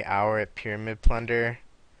 290k hour at Pyramid Plunder,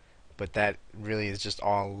 but that really is just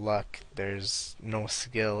all luck. There's no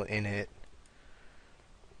skill in it.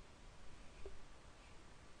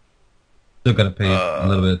 Still gotta pay a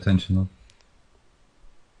little bit of attention though.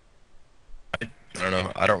 I don't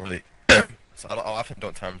know. I don't really. So I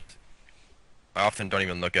often don't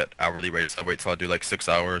even look at hourly rates. I wait till I do like 6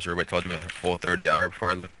 hours, or wait till I do a full 30 hour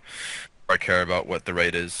before I care about what the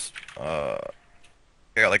rate is. I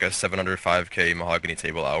got like a 705k mahogany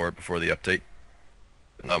table hour before the update.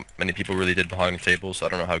 Not many people really did mahogany tables, so I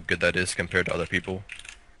don't know how good that is compared to other people.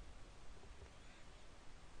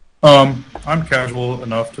 I'm casual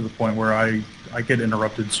enough to the point where I get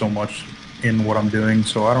interrupted so much in what I'm doing,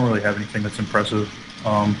 so I don't really have anything that's impressive.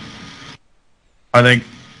 I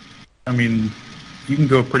mean, you can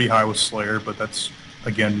go pretty high with Slayer, but that's,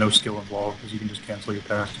 again, no skill involved, because you can just cancel your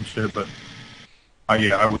tasks and shit, but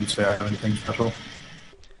yeah, I wouldn't say I have anything special.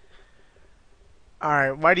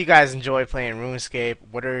 Alright, why do you guys enjoy playing RuneScape?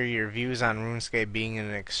 What are your views on RuneScape being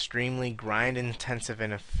an extremely grind-intensive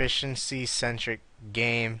and efficiency-centric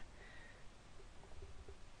game?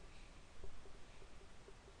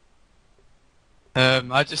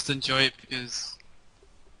 I just enjoy it because,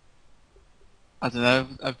 I don't know,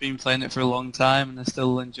 I've been playing it for a long time and I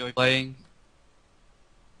still enjoy playing.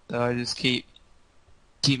 So I just keep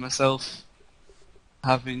myself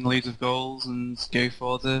having loads of goals and go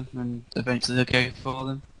for them, and eventually I'll go for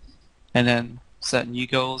them. And then set new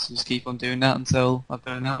goals and just keep on doing that until I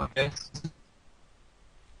burn out, I guess.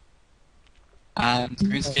 And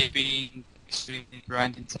RuneScape being extremely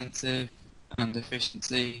grind intensive and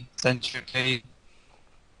efficiency centric game,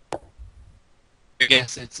 I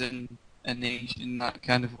guess it's in a niche in that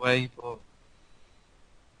kind of way, but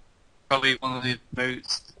probably one of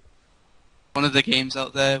the games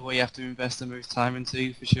out there where you have to invest the most time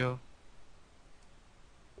into, for sure.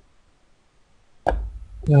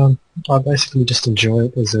 I basically just enjoy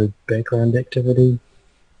it as a background activity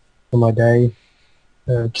for my day.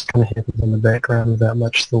 Just kind of happens in the background without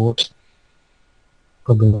much thought.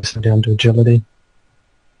 Probably mostly down to agility.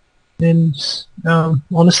 And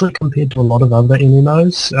honestly, compared to a lot of other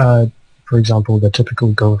MMOs, for example, the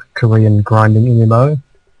typical Korean grinding MMO,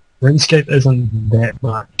 RuneScape isn't that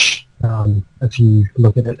much. If you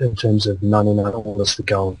look at it in terms of 99 orders for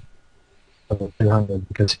gold, 200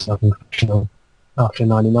 because it's nothing functional after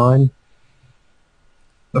 99.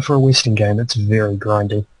 But for a Western game, it's very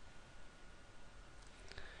grindy.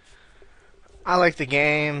 I like the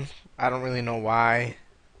game. I don't really know why.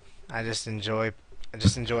 I just enjoy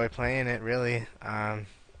playing it. Really. I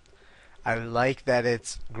like that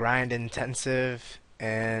it's grind intensive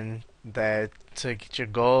and that to get your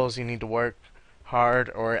goals you need to work hard,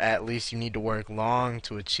 or at least you need to work long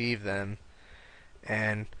to achieve them.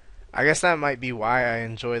 And I guess that might be why I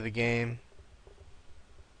enjoy the game.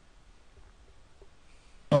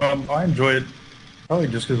 I enjoy it probably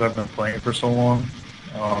just because I've been playing it for so long,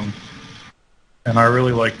 um, and I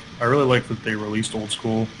really like that they released Old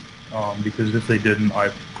School, because if they didn't, I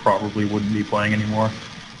probably wouldn't be playing anymore.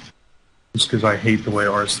 Just because I hate the way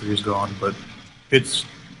RS3 is gone, but it's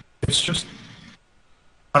just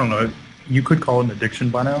I don't know. You could call it an addiction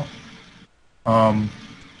by now,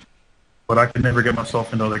 but I could never get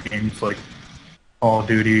myself into other games like Call of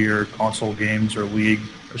Duty or console games or League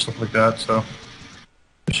or stuff like that. So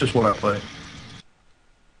it's just what I play.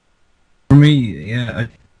 For me, yeah,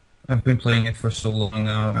 I've been playing it for so long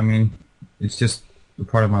now. I mean, it's just a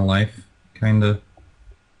part of my life, kind of.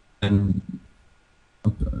 And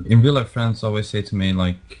in real life, friends always say to me,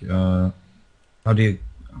 like, how do you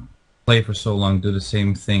play for so long, do the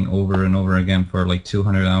same thing over and over again for like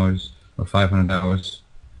 200 hours or 500 hours,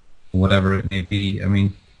 whatever it may be. I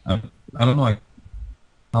mean, I don't know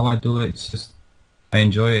how I do it. It's just, I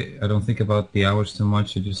enjoy it. I don't think about the hours too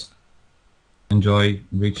much. I just enjoy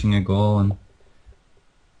reaching a goal, and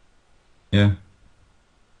yeah.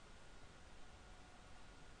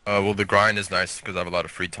 Well, the grind is nice because I have a lot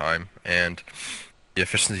of free time, and the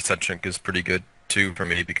efficiency centric is pretty good too for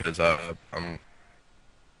me because uh, I'm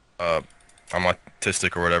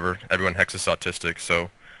autistic or whatever. Everyone Hex is autistic, so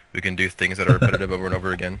we can do things that are repetitive over and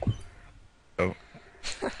over again. So,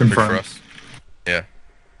 good for us. Yeah.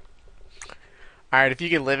 Alright, if you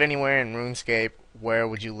could live anywhere in RuneScape, where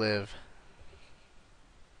would you live?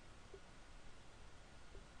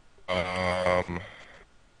 Um.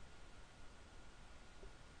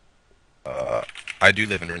 I do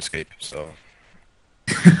live in RuneScape, so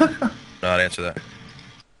not answer that.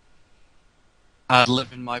 I'd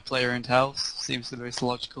live in my player-owned house. Seems the most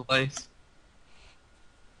logical place.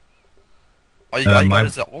 All you my- got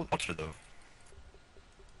is the altar, though.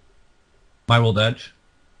 My World Edge.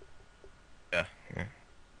 Yeah.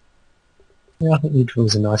 Yeah, I think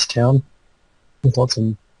Edgeville's a nice town with lots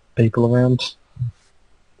of people around.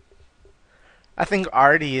 I think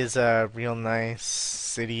Artie is a real nice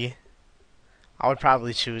city. I would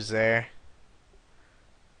probably choose there.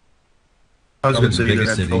 I was Probably going to the say either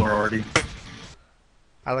biggest Edgeville city. or Artie.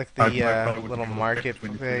 I like I the probably would little be able to pick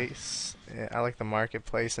between the two. marketplace. Yeah, I like the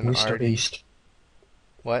marketplace in West or Artie. east?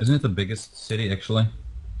 What? Isn't it the biggest city, actually?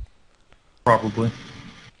 Probably.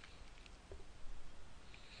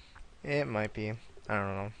 It might be. I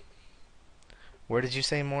don't know. Where did you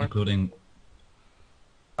say more? Including...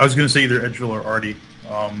 I was going to say either Edgeville or Artie.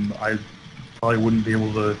 I probably wouldn't be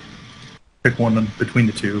able to pick one between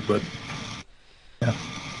the two, but yeah.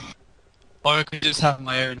 Or I could just have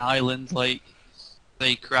my own island, like,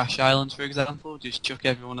 say, Crash Island, for example. Just chuck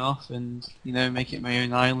everyone off and, you know, make it my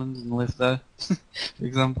own island and live there, for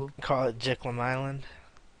example. Call it Jekyll Island.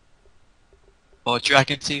 Or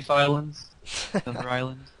Dragon Teeth Island, another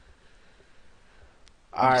island.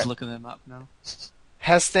 I'm Alright. just looking at the map now.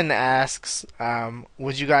 Heston asks,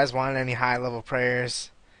 would you guys want any high-level prayers?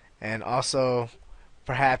 And also,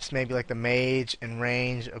 perhaps maybe like the mage and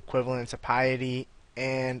range equivalent to piety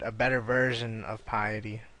and a better version of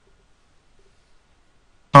piety.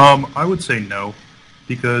 I would say no,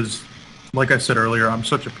 because, like I said earlier, I'm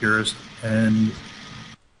such a purist, and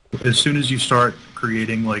as soon as you start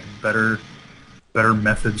creating like better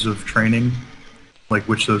methods of training, like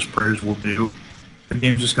which those prayers will do, the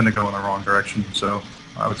game's just going to go in the wrong direction. So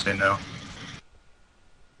I would say no.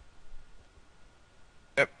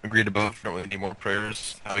 Yep, agreed to both. Don't really need more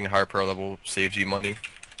prayers. Having a higher prayer level saves you money,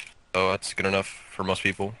 so that's good enough for most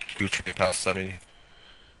people who train past 70.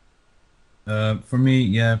 For me,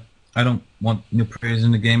 yeah, I don't want new prayers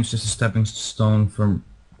in the game. It's just a stepping stone for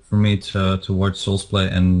me towards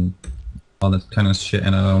Soulsplay and all that kind of shit,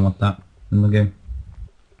 and I don't want that in the game.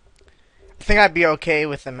 I think I'd be okay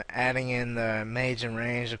with them adding in the mage and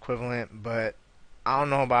range equivalent, but I don't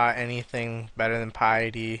know about anything better than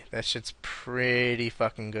piety. That shit's pretty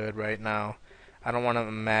fucking good right now. I don't want to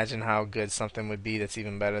imagine how good something would be that's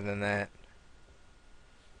even better than that.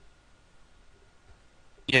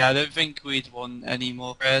 Yeah, I don't think we'd want any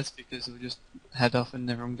more prayers because we'll just head off in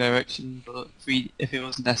the wrong direction. But if it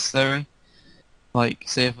was necessary, like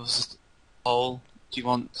say if it was just a poll, do you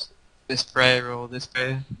want this prayer or this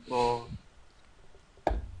prayer or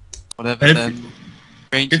whatever, And then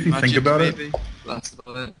range If you magic, think about it, maybe. That's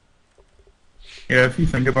about it. yeah, if you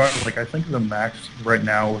think about it, like I think the max right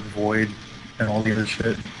now with Void and all the other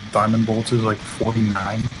shit, Diamond Bolts is like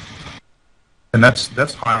 49, and that's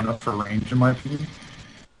high enough for range in my opinion.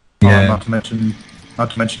 Yeah. Not to mention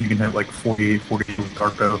you can hit like 48 with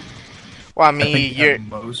Darko. Well, I I think mean, at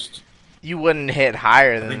most. you wouldn't hit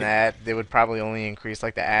higher I than think that. They would probably only increase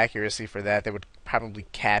like the accuracy for that. They would probably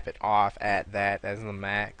cap it off at that as the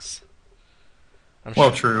max.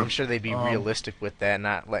 Well, true. I'm sure they'd be realistic with that,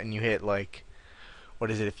 not letting you hit like,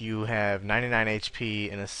 what is it? If you have 99 HP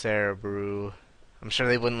in a Cerebrew, I'm sure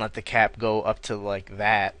they wouldn't let the cap go up to like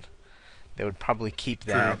that. They would probably keep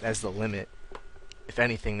that True. as the limit. If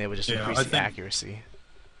anything, they would just Yeah, increase I the think- accuracy.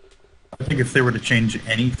 I think if they were to change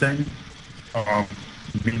anything, um,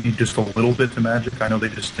 maybe just a little bit to Magic. I know they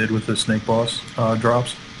just did with the Snake Boss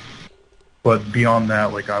drops, but beyond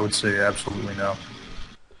that, like I would say absolutely no.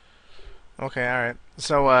 Okay, alright.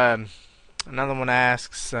 So, another one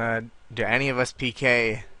asks, do any of us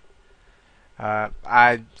PK?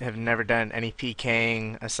 I have never done any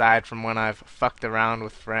PKing aside from when I've fucked around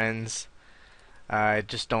with friends. I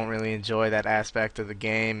just don't really enjoy that aspect of the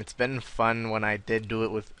game. It's been fun when I did do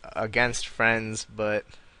it against friends, but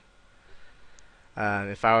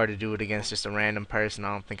if I were to do it against just a random person, I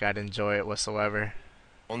don't think I'd enjoy it whatsoever.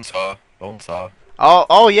 Bonesaw.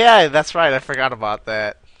 Oh yeah, that's right. I forgot about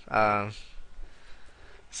that.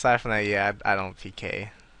 Aside from that, yeah, I don't PK.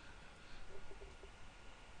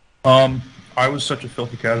 I was such a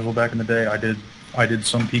filthy casual back in the day. I did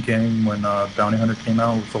some PKing when Bounty Hunter came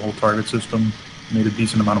out with the whole target system. Made a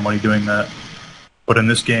decent amount of money doing that. But in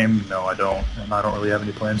this game, no, I don't, and I don't really have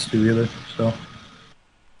any plans to either. So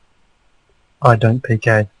I don't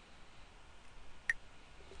PK.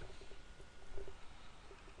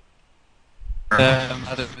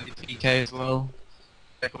 I don't really PK as well.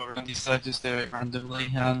 Like what Randy said, just do it randomly,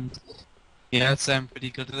 and yeah, I'd say I'm pretty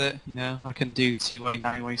good at it. You know, I can do 2-way,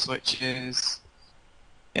 9-way switches.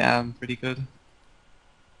 Yeah, I'm pretty good.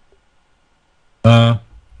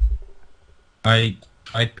 I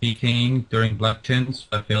tried PKing during Black Chins.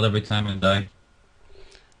 I failed every time and died.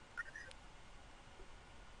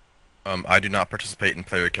 I do not participate in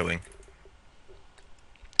player killing.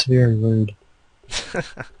 It's very rude.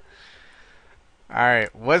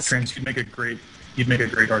 Alright, what's... Trans, you'd make a great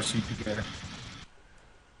RCP player.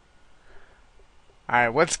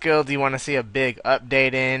 Alright, what skill do you want to see a big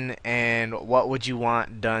update in, and what would you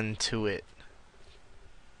want done to it?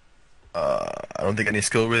 I don't think any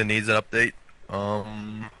skill really needs an update.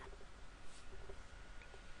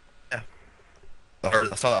 Yeah.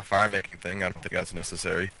 I saw that fire making thing. I don't think that's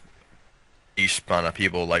necessary. Each amount of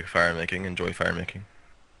people like fire making, enjoy fire making.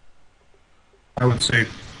 I would say,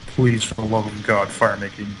 please, for the love of God, fire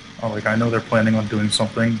making. Like I know they're planning on doing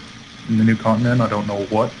something in the new continent. I don't know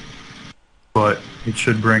what, but it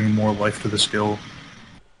should bring more life to the skill.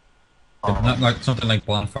 Not like something like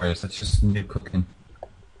bonfires. That's just new cooking.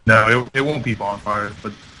 No, it won't be bonfires,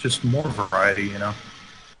 but just more variety, you know.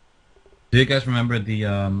 Do you guys remember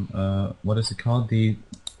the what is it called? The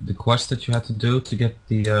quest that you had to do to get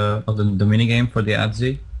the mini game for the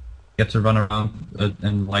ADZ? You had to run around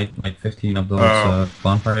and light like 15 of those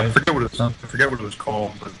bonfires. I forget what it was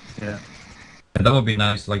called, but yeah. Yeah, that would be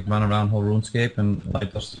nice. Like run around whole RuneScape and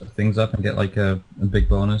light those things up and get like a big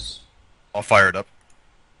bonus. All fired up.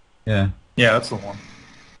 Yeah. Yeah, that's the one.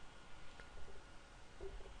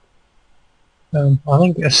 I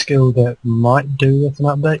think a skill that might do with an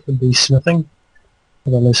update would be smithing.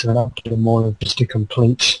 With less of an update and more of just a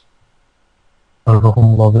complete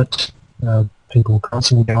overhaul of it. People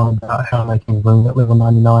constantly go on about how making rune at level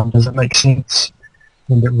 99 doesn't make sense,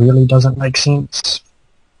 and it really doesn't make sense.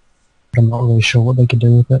 I'm not really sure what they could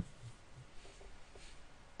do with it.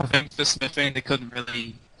 I think for smithing they couldn't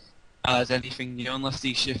really add anything new unless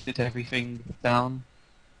they shifted everything down.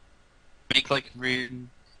 Make like rune,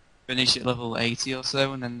 finish at level 80 or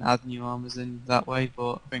so, and then add new armors in that way,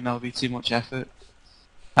 but I think that would be too much effort.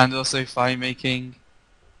 And also fire making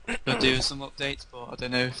could do some updates, but I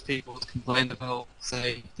don't know if people would complain about,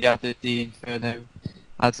 say, they added the Inferno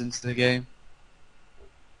adds into the game.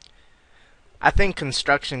 I think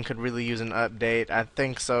construction could really use an update. I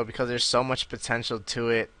think so because there's so much potential to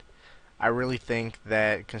it. I really think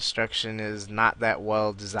that construction is not that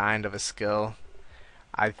well designed of a skill.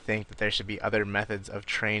 I think that there should be other methods of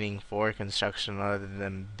training for construction other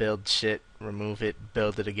than build shit, remove it,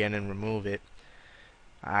 build it again, and remove it.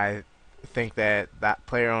 I think that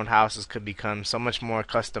player-owned houses could become so much more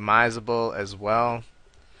customizable as well,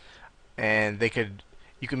 and you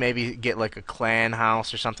could maybe get like a clan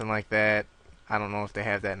house or something like that. I don't know if they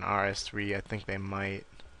have that in RS3. I think they might.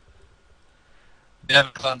 They have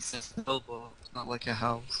a clan system, but it's not like a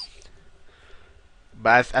house.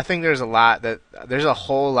 But I think there's there's a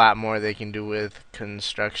whole lot more they can do with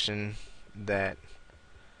construction that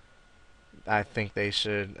I think they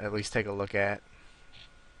should at least take a look at.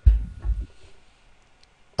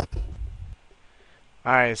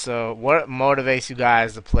 Alright, so what motivates you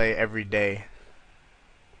guys to play every day?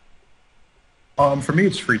 For me,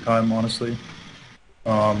 it's free time, honestly.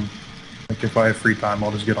 Like if I have free time,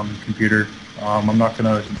 I'll just get on the computer. I'm not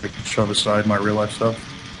gonna like, shove aside my real life stuff.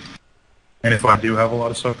 And if I do have a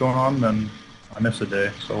lot of stuff going on, then I miss a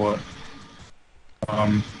day. So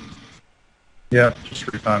what? Yeah, just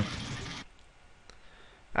free time.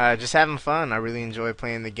 Just having fun. I really enjoy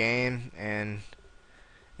playing the game, and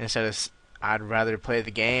I'd rather play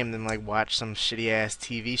the game than like watch some shitty ass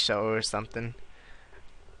TV show or something.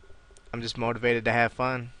 I'm just motivated to have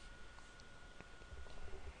fun.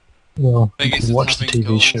 Well, I you guess can it's watch the having TV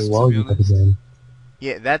goals, show to while be you play the honest. game.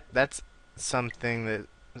 Yeah, that's something that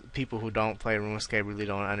people who don't play RuneScape really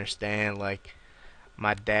don't understand. Like,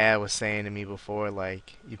 my dad was saying to me before,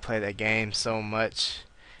 like, you play that game so much,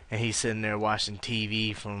 and he's sitting there watching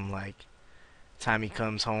TV from, like, the time he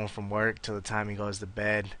comes home from work till the time he goes to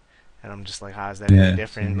bed. And I'm just like, how is that Yeah, any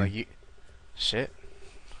different? same Like, shit.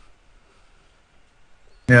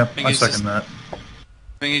 Yeah, think I it's second just- that. I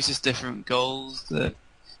think it's just different goals that.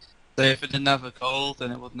 So if it didn't have a goal,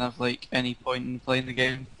 then it wouldn't have like any point in playing the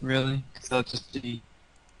game, really, because they'll just be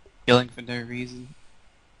killing for no reason.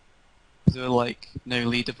 There are like no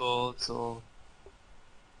leaderboards or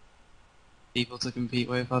people to compete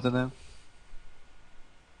with. I don't know.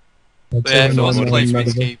 That's But yeah, if it all wasn't I'm playing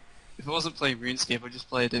motivated. RuneScape, if it wasn't playing RuneScape, I'd just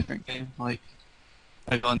play a different game. Like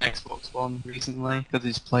I got an Xbox One recently, could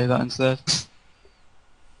just play that instead.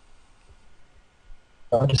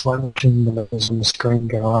 I just like watching the levels on the screen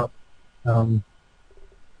go up. And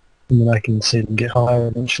then I can see them get higher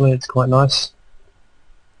eventually. It's quite nice.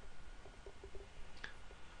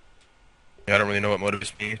 Yeah, I don't really know what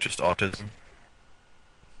motivates me, just autism.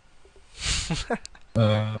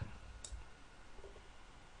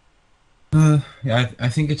 Yeah, I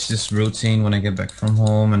think it's just routine when I get back from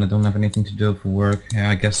home and I don't have anything to do for work.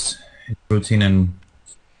 Yeah, I guess it's routine and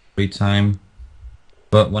free time.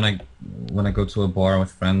 But when I go to a bar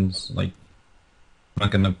with friends, like I'm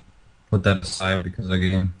not gonna put that aside because of the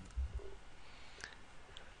game.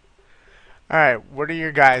 Alright, what are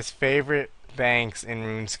your guys' favorite banks in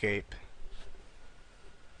RuneScape?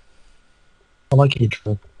 I like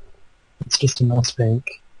Hedgerow. It's just a nice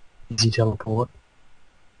bank, easy teleport,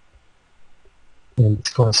 and it's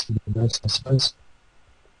close to the best, I suppose.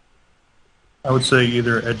 I would say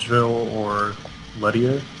either Edgeville or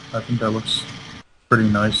Ledia. I think that looks pretty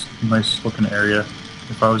nice. Nice looking area.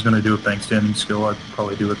 If I was going to do a bank standing skill, I'd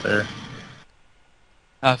probably do it there.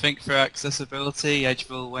 I think for accessibility,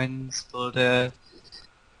 Edgeville wins, but you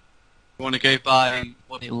want to go by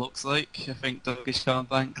what it looks like, I think Dogecoin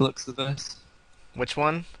Bank looks the best. Which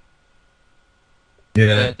one?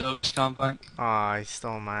 Yeah, Dogecoin Bank. Aw, he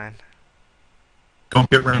stole mine. Don't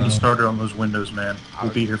get Randy Oh. started on those windows, man.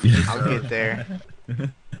 We'll be here for you. I'll get there.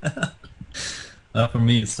 for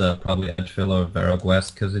me it's probably Edgefield or Varrock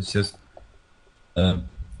West because it's just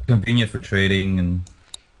convenient for trading and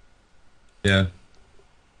yeah,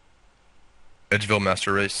 Edgeville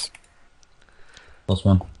Master Race.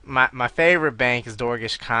 +1. My favorite bank is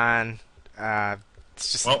Dorgish Khan.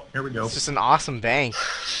 It's just Well, here we go. It's just an awesome bank.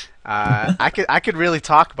 I could really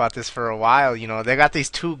talk about this for a while. You know, they got these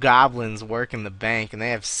two goblins working the bank, and they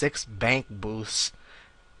have 6 bank booths,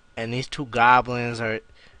 and these 2 goblins are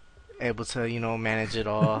able to, you know, manage it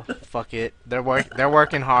all. Fuck it, they're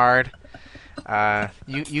working hard.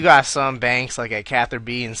 You got some banks like at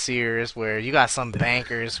Catherby and Sears where you got some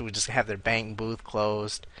bankers who just have their bank booth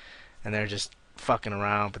closed, and they're just fucking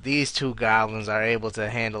around, but these 2 goblins are able to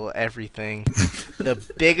handle everything. The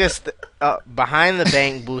biggest behind the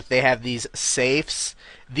bank booth, they have these safes.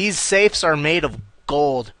 These safes are made of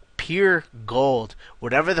gold, pure gold.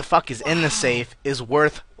 Whatever the fuck is in the safe is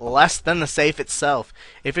worth less than the safe itself.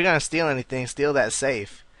 If you're gonna steal anything, steal that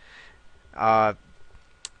safe.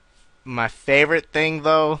 My favorite thing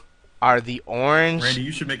though are the orange Randy,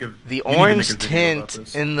 you should make a the you need to make orange a video about tint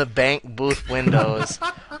this. in the bank booth windows.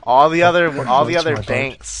 all the other That's my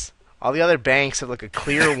banks, all the other banks have like a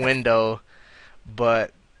clear window,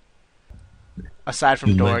 but aside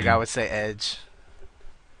from Good Dorg, lady. I would say Edge.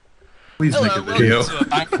 Please make a Hello, video. welcome to a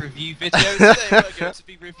bank review video. Today we're going to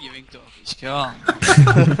be reviewing Dogecoin.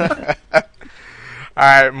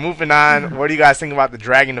 Alright, moving on. What do you guys think about the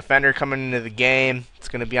Dragon Defender coming into the game? It's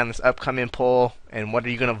going to be on this upcoming poll, and what are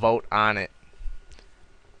you going to vote on it?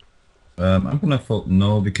 I'm gonna vote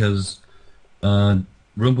no because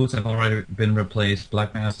Room boots have already been replaced.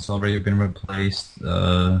 Black Mass has already been replaced.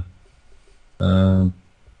 Yeah,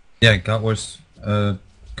 God Wars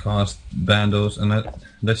cost bandos, and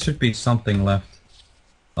that should be something left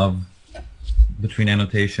of between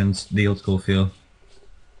annotations, the old school feel.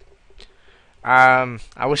 I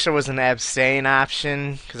wish there was an abstain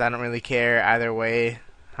option because I don't really care either way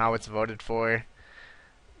how it's voted for.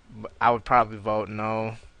 But I would probably vote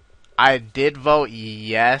no. I did vote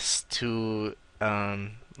yes to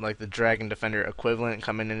like the Dragon Defender equivalent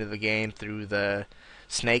coming into the game through the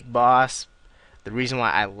Snake Boss. The reason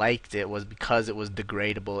why I liked it was because it was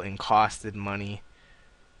degradable and costed money.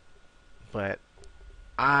 But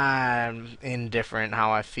I'm indifferent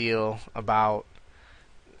how I feel about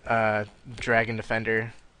Dragon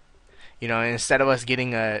Defender. You know, instead of us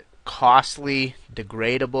getting a costly,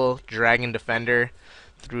 degradable Dragon Defender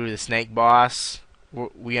through the Snake Boss,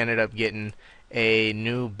 we ended up getting a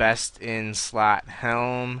new best in slot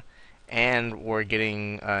helm, and we're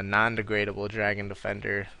getting a non-degradable Dragon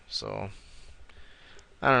Defender. So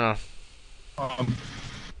I don't know.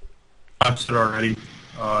 I've said already,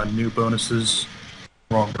 new bonuses,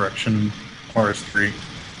 wrong direction, RS3.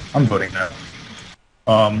 I'm voting no.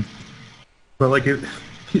 But like,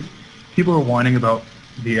 people are whining about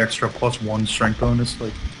the extra +1 strength bonus.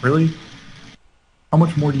 Like, really? How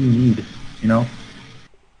much more do you need? You know?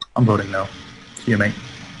 I'm voting no. See you, mate.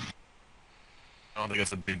 I don't think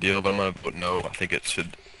it's a big deal, but I'm gonna vote no. I think it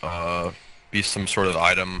should be some sort of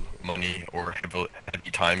item, money, or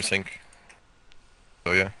heavy time sink.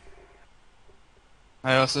 So yeah.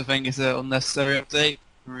 I also think it's an unnecessary update.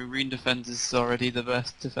 Marine Defender is already the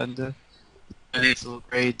best defender. I need to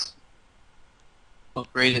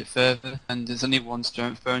upgrade it further, and there's only one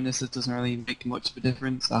strength bonus. It doesn't really make much of a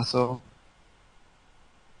difference at all.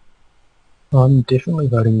 I'm definitely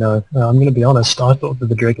voting no. I'm going to be honest, I thought that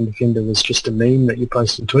the Dragon Defender was just a meme that you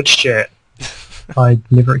post in Twitch chat. I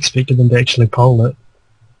never expected them to actually poll it.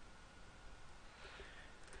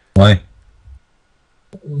 Why?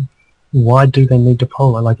 Why do they need to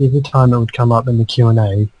poll it? Like, every time it would come up in the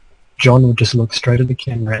Q&A, John would just look straight at the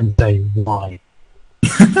camera and say, why?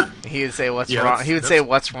 He would say what's Yeah, wrong. that's- He would say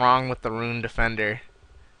what's wrong with the Rune Defender.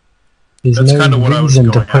 There's That's no kinda what I was reason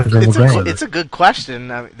to going put it after. in It's the a game. it's a good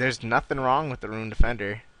question. I mean, there's nothing wrong with the Rune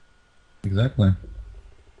Defender. Exactly.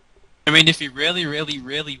 I mean, if you really, really,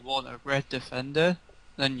 really want a red defender,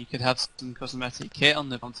 then you could have some cosmetic kit on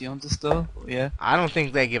the Bounty Hunter store. But yeah. I don't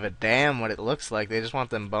think they give a damn what it looks like. They just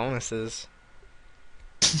want them bonuses.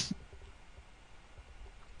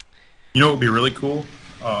 You know what would be really cool?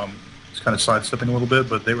 It's kind of sidestepping a little bit,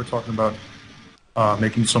 but they were talking about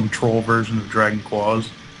making some troll version of Dragon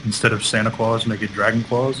Claws. Instead of Santa Claus, make it Dragon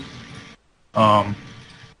Claws.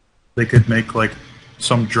 They could make like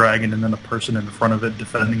some dragon and then a person in front of it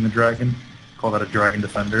defending the dragon. Call that a Dragon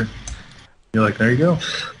Defender. You're like, there you go.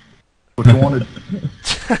 What you wanted.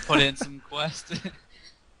 Put in some quest.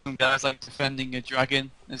 Some guys like defending a dragon.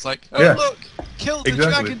 It's like, oh Yeah. look, kill the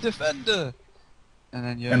Exactly. Dragon Defender. And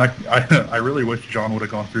then yeah. And I really wish John would have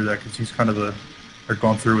gone through that because he's kind of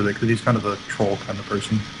gone through with it because he's kind of the troll kind of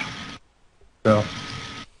person. So.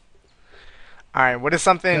 Alright, what is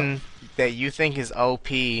something that you think is OP,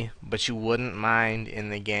 but you wouldn't mind in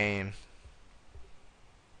the game?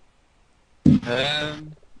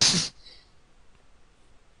 Can't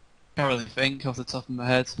really think off the top of my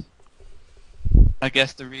head. I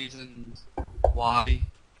guess the reason why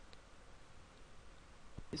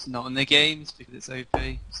it's not in the game is because it's OP,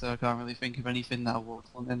 so I can't really think of anything that I would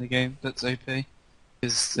want in the game that's OP.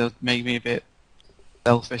 Because it'll make me a bit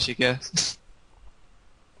selfish, I guess.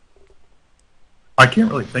 I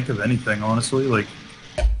can't really think of anything, honestly, like,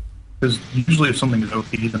 because usually if something is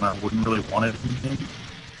OP, then I wouldn't really want it in the game.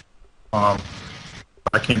 I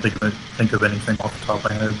can't think of anything off the top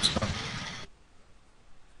of my head, so.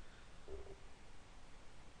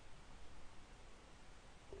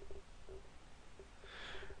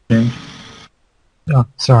 James? Oh,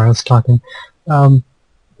 sorry, I was typing.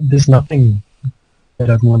 There's nothing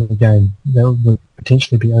that I'd want in the game that would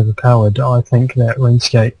potentially be overpowered. I think that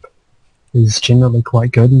RuneScape is generally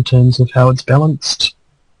quite good in terms of how it's balanced.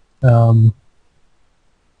 I'd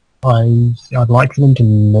like for them to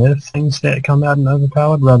nerf things that come out and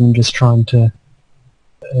overpowered rather than just trying to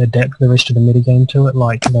adapt the rest of the metagame to it,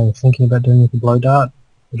 like they were thinking about doing with the blow dart,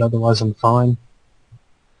 but otherwise I'm fine.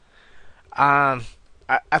 I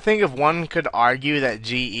think if one could argue that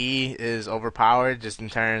GE is overpowered just in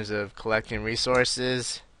terms of collecting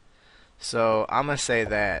resources, so I'm gonna say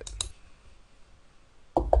that.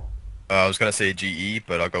 I was gonna say GE,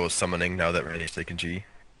 but I'll go with summoning now that Randy's taken G.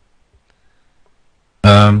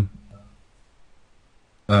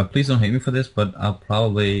 please don't hate me for this, but I'll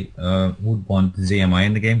probably would want ZMI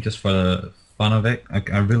in the game just for the fun of it.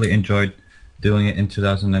 I really enjoyed doing it in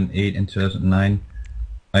 2008 and 2009.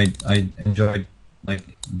 I enjoyed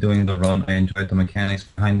like doing the run. I enjoyed the mechanics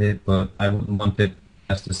behind it, but I wouldn't want it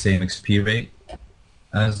as the same XP rate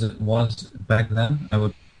as it was back then. I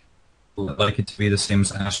would like it to be the same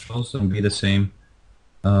as Astrals and be the same,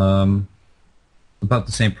 about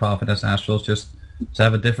the same profit as Astrals, just to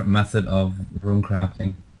have a different method of rune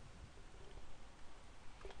crafting.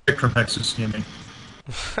 From Nexus Gaming.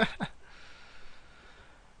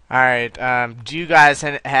 Alright, do you guys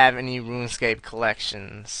have any RuneScape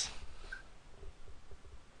collections?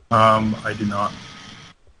 I do not.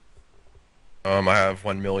 I have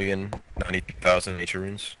 1,092,000 nature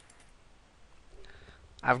runes.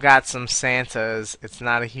 I've got some Santas. It's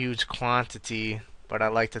not a huge quantity, but I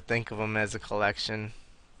like to think of them as a collection.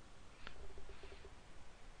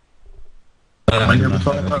 I do never not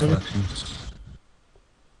thought have about it. collections.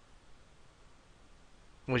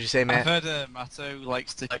 What'd you say, I've Matt? heard Matto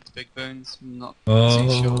likes to collect big bones. I'm not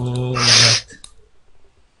too sure. Oh, that.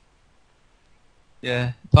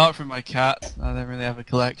 Yeah, apart from my cat, I don't really have a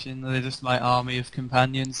collection. They're just my army of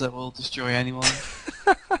companions that will destroy anyone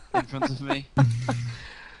in front of me.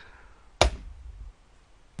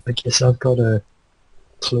 I guess I've got a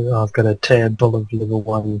tab full of level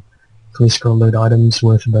 1 cholesterol load items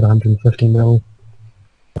worth about 150 mil.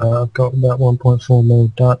 I've got about 1.4 mil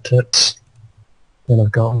dart tips, and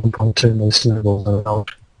I've got 1.2 mil snowballs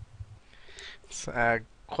around. It's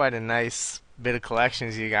quite a nice bit of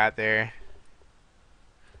collections you got there.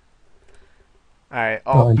 Alright,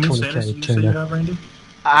 Oh, and How many 20k Santas did you say you tuna. have, Randy?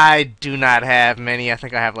 I do not have many. I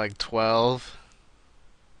think I have like 12.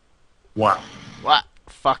 Wow. What?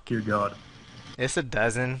 Fuck. Dear God. It's a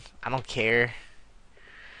dozen. I don't care.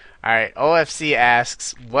 Alright, OFC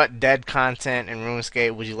asks, what dead content in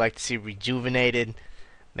RuneScape would you like to see rejuvenated?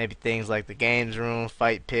 Maybe things like the games room,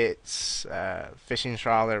 fight pits, fishing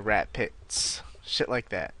trawler, rat pits, shit like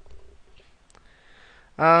that.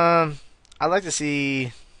 I'd like to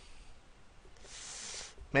see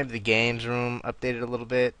maybe the games room updated a little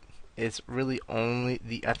bit. It's really I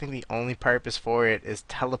think the only purpose for it is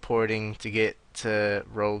teleporting to get to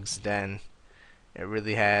Rogue's Den. It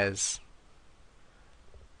really has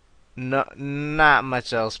not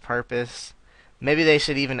much else purpose. Maybe they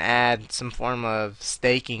should even add some form of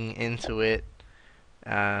staking into it.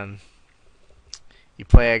 You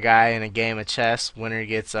play a guy in a game of chess, winner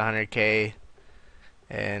gets 100k,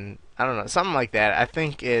 and I don't know, something like that. I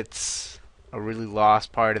think it's a really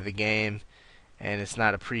lost part of the game, and it's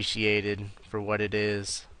not appreciated for what it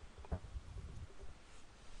is.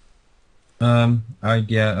 I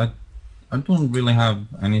don't really have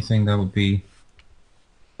anything that would be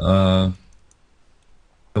I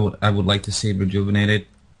would like to see it rejuvenated.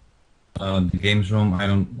 The games room, I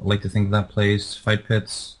don't like to think of that place. Fight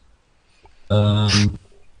pits. Yeah,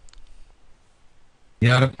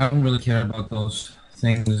 I don't really care about those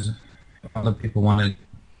things. If other people want it,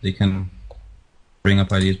 they can bring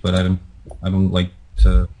up ideas, but I don't like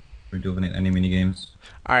to rejuvenate any mini games.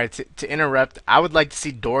 Alright, to interrupt, I would like to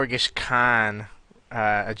see Dorgish Khan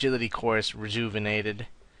agility course rejuvenated.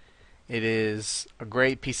 It is a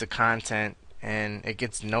great piece of content, and it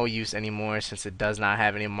gets no use anymore since it does not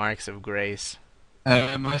have any marks of grace.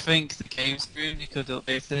 I think the games room, you could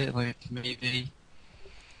update it, like maybe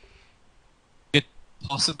you could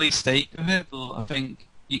possibly stake with it, but I think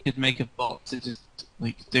you could make a bot to just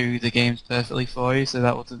like do the games perfectly for you, so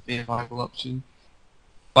that wouldn't be a viable option.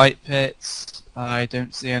 Fight pits, I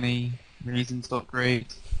don't see any reason to upgrade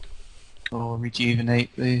or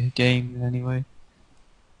rejuvenate the game in any way.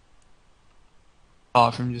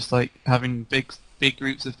 Apart from just like having big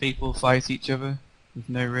groups of people fight each other with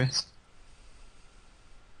no risk.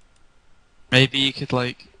 Maybe you could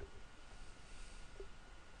like...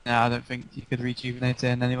 Nah, I don't think you could rejuvenate it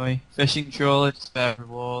in any way. Fishing trawler, just better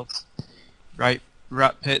rewards. Right,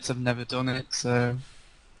 rat pits, I've never done it, so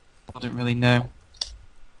I don't really know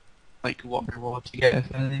like what rewards you get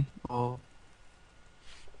if any, or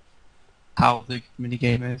how the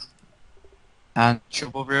minigame is. And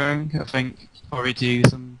trouble brewing, I think probably do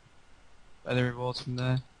some better rewards from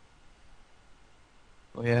there.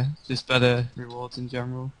 But yeah, just better rewards in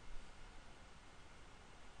general.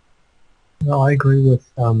 No, I agree with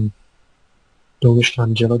Dorgish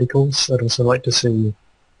Khan agility course. I'd also like to see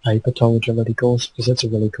a Patrol agility course because it's a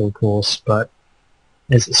really cool course, but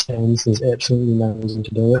as it stands, there's absolutely no reason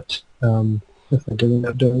to do it. If I do end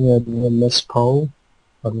up doing a miss poll,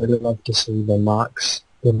 I'd really love to see the marks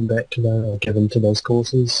given back to or given to those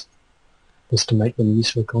courses, just to make them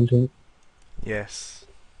useful content. Yes.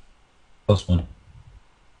 Plus one.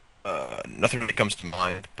 Nothing really comes to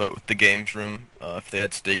mind, but with the games room, if they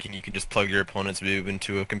had staking, you can just plug your opponent's move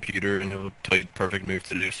into a computer and it'll tell you the perfect move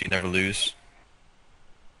to do so you never lose.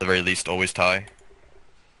 At the very least, always tie.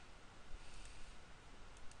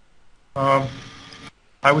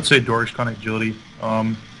 I would say Dorish Con Agility.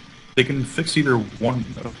 They can fix either one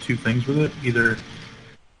of two things with it. Either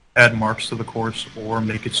add marks to the course or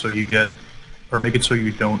make it so you don't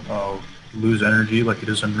lose energy like it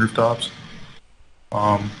is in rooftops.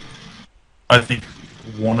 I think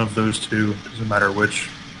one of those two, doesn't matter which,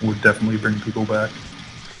 would definitely bring people back.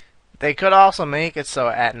 They could also make it so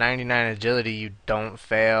at 99 agility you don't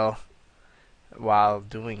fail while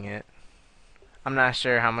doing it. I'm not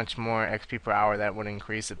sure how much more XP per hour that would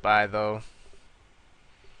increase it by, though.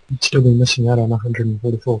 You'd still be missing out on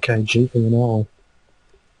 144k GP an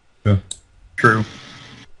hour. True.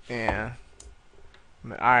 Yeah.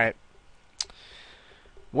 Alright.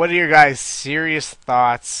 What are your guys' serious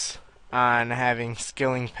thoughts on having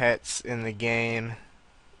skilling pets in the game?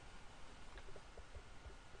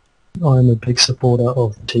 I'm a big supporter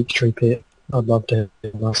of the Teak Tree Pet. I'd love to have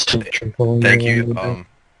a nice Teak Tree following Thank me around you. with it.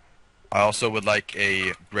 I also would like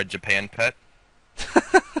a Red Japan pet,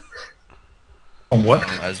 On what?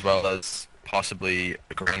 as well as possibly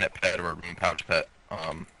a Granite pet or a Rune Pouch pet.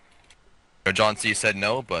 John C said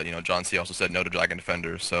no, but John C also said no to Dragon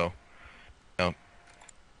Defender, so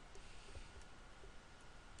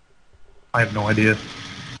I have no idea.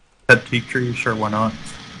 Pet Teak Tree? Sure, why not?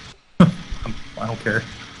 I don't care.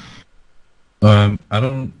 I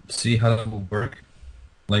don't see how that will work.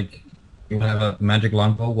 Like, you have a magic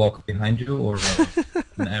longbow walk behind you, or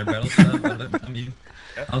an air battle staff.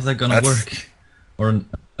 How's that gonna That's- work? Or a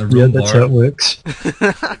Yeah, room that's bar? how it works.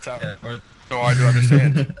 it's out. Yeah, or So hard to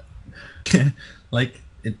understand. like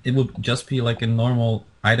it would just be like a normal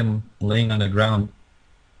item laying on the ground,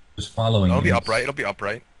 just following. It'll be you. upright. It'll be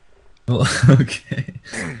upright. Well, okay.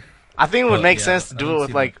 I think it would Well, make yeah, sense to I do don't it with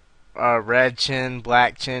see like red chin,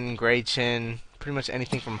 black chin, gray chin, pretty much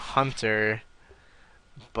anything from Hunter.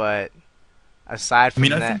 But aside I from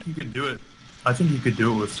mean, I that, think you could do it. I think you could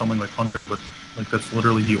do it with something like Hunter, but like that's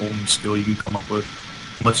literally the only skill you can come up with,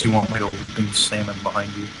 unless you want like a leaping salmon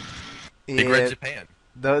behind you. Big yeah, Red Japan.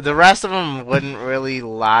 the rest of them wouldn't really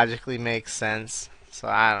logically make sense. So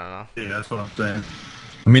I don't know. Yeah, that's what I'm saying.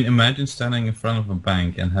 I mean, imagine standing in front of a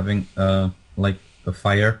bank and having like a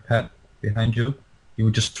fire pet behind you. You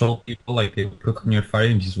would just troll people, like they would cook on your fire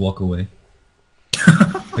and just walk away.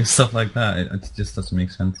 Like stuff like that. It just doesn't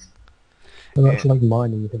make sense. And that's like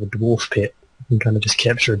mine, and you have a dwarf pet. You can kind of just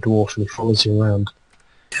capture a dwarf and he follows you around.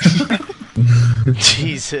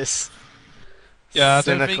 Jesus. Yeah, I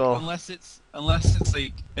don't Cynical. think unless it's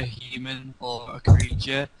like a human or a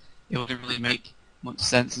creature, it wouldn't really make much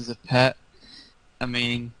sense as a pet. I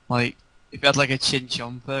mean, like if you had like a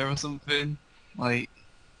Chinchomper or something, like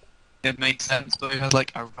it makes sense. But if you had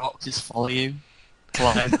like a rock just follow you,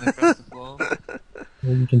 flying across the floor.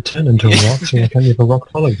 Well, you can turn into a rock, so you can't have a rock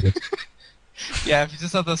follow you. Yeah, if you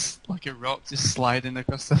just have this like a rock just sliding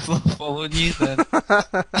across the floor following you, then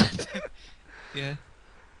yeah.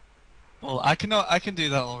 Well, I can do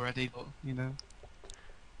that already, but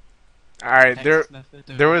Alright, Texas method,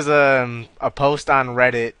 there was a post on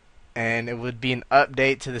Reddit, and it would be an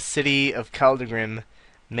update to the city of Keldegrim,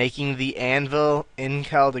 making the anvil in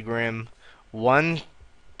Keldegrim one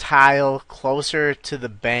tile closer to the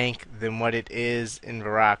bank than what it is in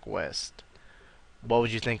Varrock West. What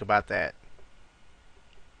would you think about that?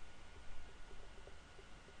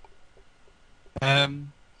 I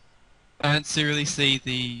don't really see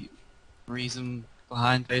the reason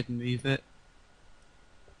behind they'd move it,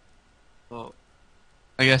 but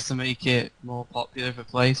I guess to make it more popular of a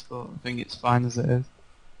place, but I think it's fine as it is.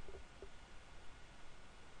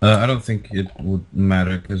 I don't think it would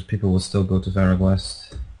matter because people will still go to Varrock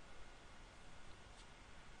West.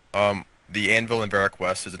 The anvil in Varrock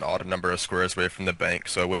West is an odd number of squares away from the bank,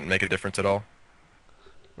 so it wouldn't make a difference at all.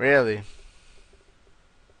 Really?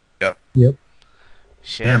 Yep. Yep.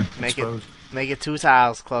 Shit. Damn, make exposed. it 2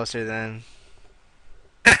 tiles closer then.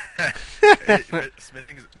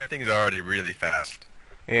 Smithing is already really fast.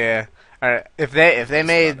 Yeah. Alright. If they It's not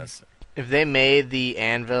made necessary. if they made the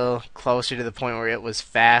anvil closer to the point where it was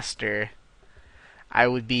faster, I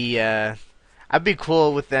would be I'd be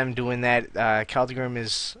cool with them doing that. Keldegrim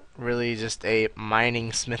is really just a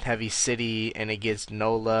mining smith heavy city, and it gets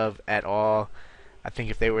no love at all. I think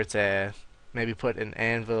if they were to maybe put an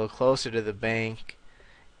anvil closer to the bank,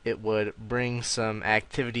 it would bring some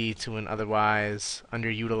activity to an otherwise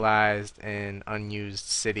underutilized and unused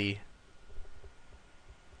city.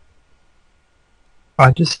 I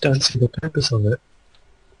just don't see the purpose of it.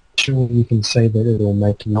 sure, you can say that it'll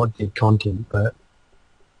make not dead content, but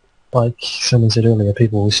like someone said earlier,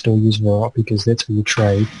 people will still use Varrock because that's where you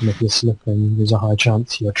trade, and if you're sniffing, there's a high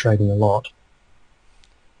chance you're trading a lot.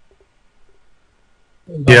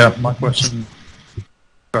 Yeah, my question...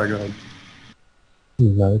 Sorry, go ahead.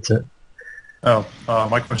 No, that's it. Oh,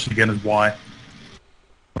 my question again is why?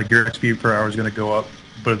 Like, your XP per hour is going to go up,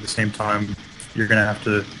 but at the same time, you're going to have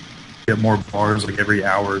to get more bars like every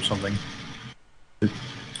hour or something. It's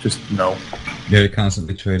just, no. Yeah, you're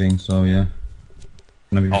constantly trading, so yeah.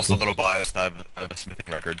 Gonna be Also a useful. little biased. I have a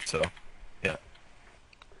smithing record, so yeah.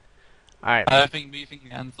 Alright. I don't think moving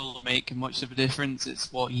the anvil will make much of a difference.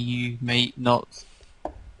 It's what you make, not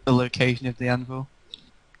the location of the anvil.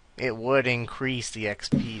 It would increase the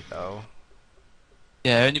XP, though.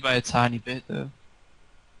 Yeah, only by a tiny bit, though.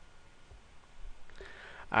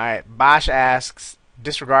 Alright, Bosch asks,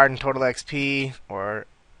 disregarding total XP or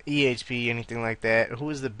EHP, anything like that, who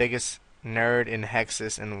is the biggest nerd in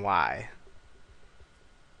Hexus and why?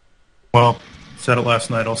 Well, said it last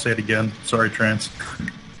night, I'll say it again. Sorry, Trance.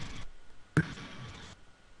 It's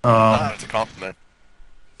a compliment.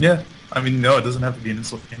 Yeah, I mean, no, it doesn't have to be an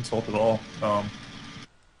insult at all.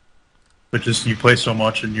 But just, you play so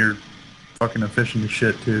much and you're fucking efficient as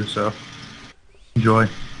shit, too, so enjoy.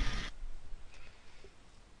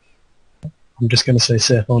 I'm just going to say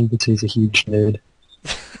Saffron because he's a huge nerd.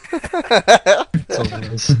 That's all it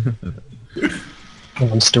is.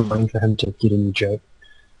 And I'm still waiting for him to get a new joke.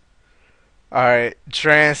 Alright,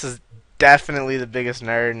 Trance is definitely the biggest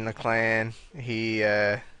nerd in the clan. He,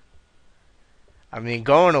 I mean,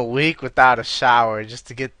 going a week without a shower just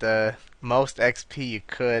to get the most XP you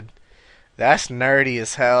could, that's nerdy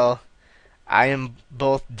as hell. I am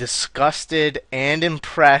both disgusted and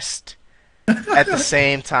impressed at the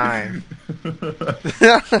same time.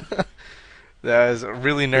 That was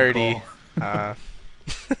really nerdy.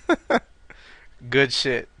 Good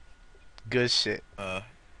shit. Good shit.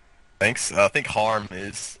 Thanks. I think Harm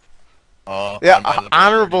is. Yeah, on my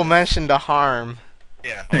honorable mention to Harm.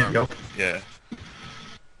 Yeah, There Harm. you go. Yeah.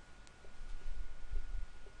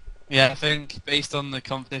 Yeah, I think based on the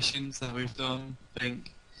competitions that we've done, I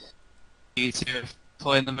think you two have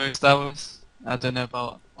put in the most hours. I don't know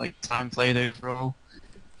about like time played overall.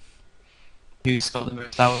 Who's got the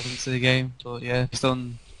most hours into the game, but yeah, based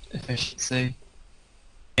on efficiency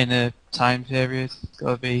in a time period, it's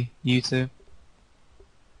gotta be you two.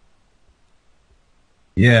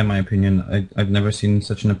 Yeah, in my opinion, I've never seen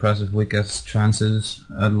such an impressive week as Trance's.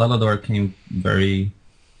 Lalador came very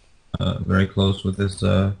close with his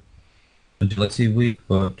agility week,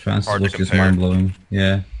 but Trance's Hard to was just compare. mind-blowing.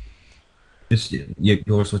 Yeah.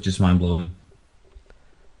 Yours was just mind-blowing.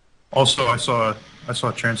 Also, I saw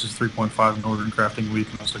Trance's 3.5 Northern Crafting Week,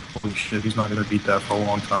 and I was like, holy shit, he's not going to beat that for a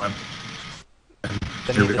long time. And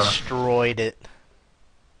Then here he we are. destroyed it.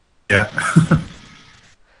 Yeah.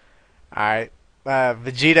 Alright.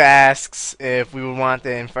 Vegeta asks if we would want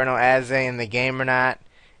the Inferno Aze in the game or not.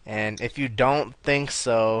 And if you don't think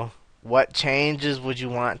so, what changes would you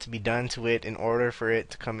want to be done to it in order for it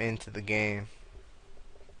to come into the game?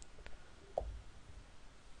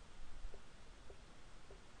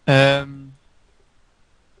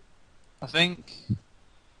 I think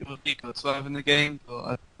it would be good to have in the game, but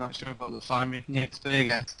I'm not sure about the fire making XP. I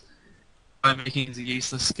guess fire making is a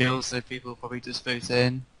useless skill, so people probably just vote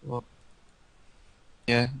in. But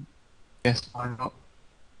yeah, I guess why not?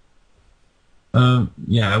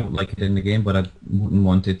 Yeah, I would like it in the game, but I wouldn't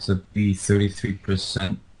want it to be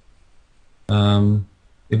 33%.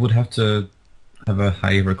 It would have to have a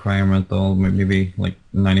high requirement, though, maybe like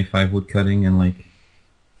 95 wood cutting and like,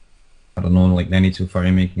 I don't know, like 92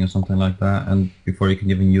 fire making or something like that, and before you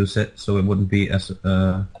can even use it, so it wouldn't be as it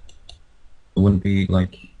wouldn't be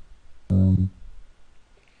like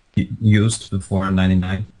used before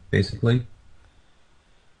 99, basically.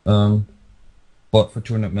 But for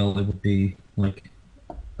turnip mill, it would be like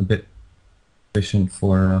a bit efficient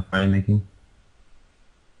for fire making.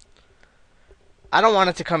 I don't want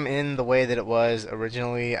it to come in the way that it was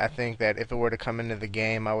originally. I think that if it were to come into the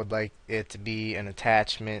game, I would like it to be an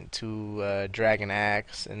attachment to Dragon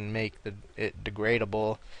Axe and make it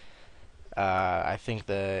degradable. I think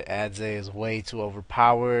the Adze is way too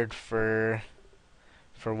overpowered for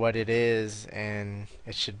what it is, and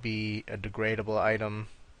it should be a degradable item.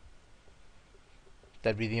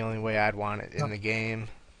 That'd be the only way I'd want it in the game.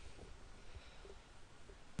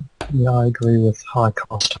 Yeah, I agree with high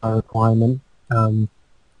cost, high requirement.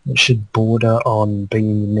 It should border on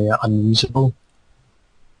being near unusable,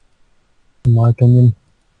 in my opinion.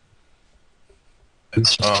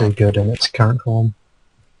 It's just too good in its current form.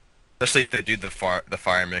 Especially if they do the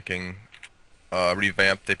fire making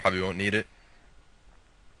revamped, they probably won't need it.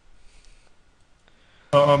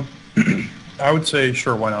 Um, I would say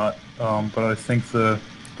sure, why not? But I think the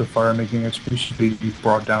fire making XP should be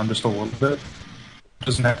brought down just a little bit. It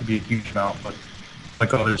doesn't have to be a huge amount, but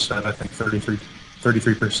like others said, I think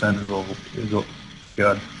 33%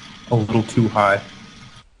 a little too high.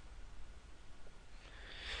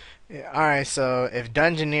 Yeah, alright, so if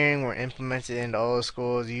dungeoneering were implemented into old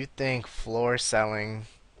schools, do you think floor selling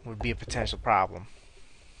would be a potential problem?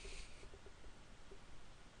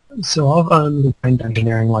 So I've only trained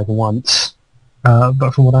engineering like once,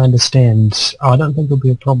 but from what I understand, I don't think it'll be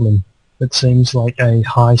a problem. It seems like a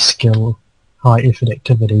high skill, high effort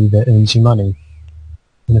activity that earns you money.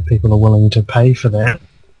 And if people are willing to pay for that,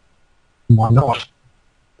 why not?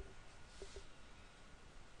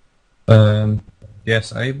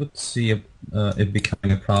 Yes, I would see it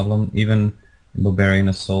becoming a problem, even in Barbarian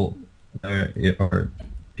Assault, or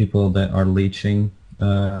people that are leeching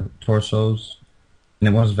torsos. And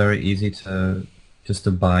it was very easy to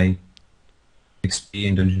buy XP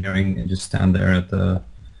in engineering and just stand there at the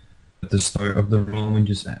start of the room and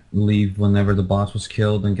just leave whenever the boss was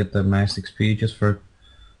killed and get the max XP just for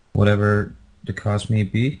whatever the cost may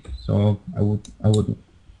be. So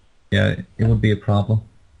yeah, it would be a problem.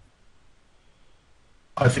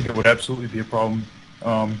 I think it would absolutely be a problem.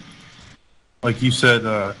 Like you said,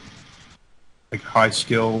 like high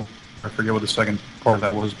skill. I forget what the second part of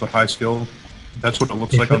that was, but high skill. That's what it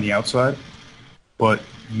looks like on the outside. But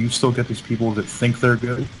you still get these people that think they're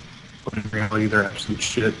good, but in reality they're absolute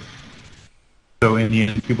shit. So in the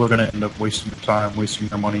end, people are going to end up wasting their time, wasting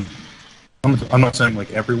their money. I'm not saying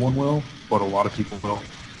like everyone will, but a lot of people will.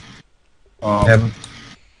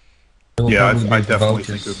 Yeah, I definitely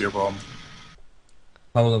think it would be a problem.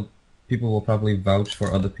 People will probably vouch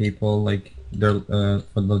for other people, like they're for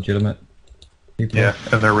legitimate people. Yeah,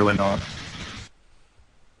 and they're really not.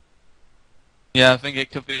 Yeah, I think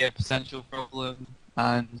it could be a potential problem,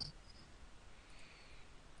 and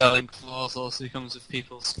selling floors also comes with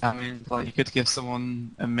people scamming. Like, you could give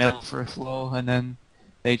someone a mil for a floor, and then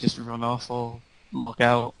they just run off or log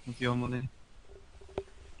out with your money.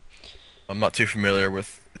 I'm not too familiar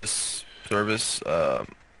with this service. I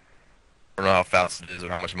don't know how fast it is or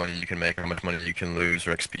how much money you can make or how much money you can lose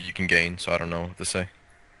or XP you can gain, so I don't know what to say.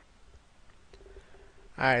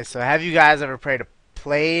 Alright, so have you guys ever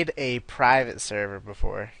played a private server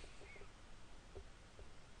before?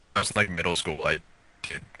 I was like middle school, I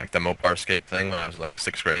did like the Mopar Escape thing when I was like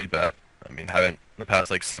 6th grade, but I mean, haven't in the past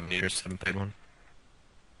like 7 years, haven't played one.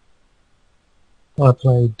 I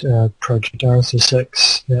played Project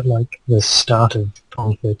RSS6 at like the start of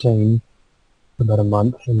 2013, about a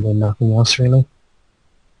month, and then nothing else really.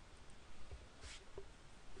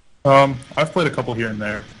 I've played a couple here and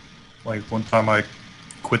there. Like one time I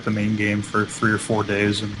quit the main game for 3 or 4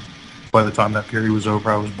 days, and by the time that period was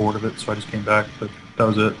over, I was bored of it, so I just came back, but that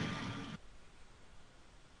was it.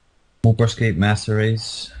 Mopar Escape Master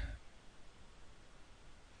Race.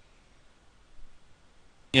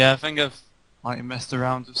 Yeah, I think I've like messed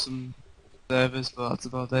around with some servers, but that's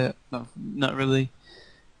about it. Not really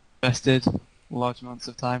invested large amounts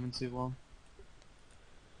of time into one.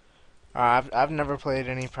 I've never played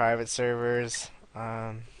any private servers.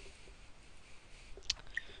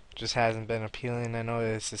 Just hasn't been appealing. I know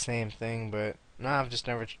it's the same thing, but no, I've just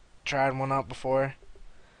never tried one out before.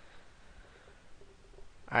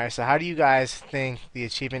 Alright, so how do you guys think the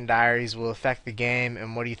achievement diaries will affect the game,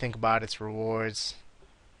 and what do you think about its rewards?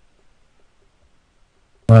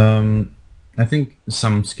 I think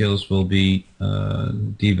some skills will be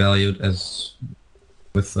devalued, as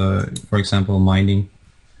with, for example, mining.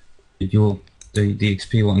 The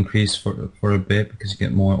XP will increase for a bit because you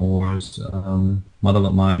get more ores. Model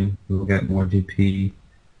at mine, you will get more GP.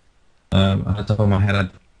 On the top of my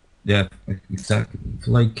head, yeah, exactly.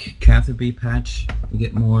 Like Catherby patch, you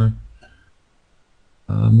get more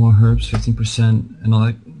herbs, 15%, and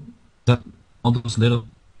all that. All those little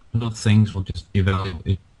things will just devalue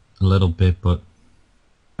it a little bit, but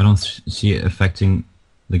I don't see it affecting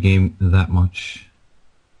the game that much.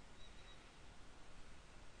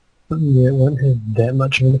 Yeah, it won't have that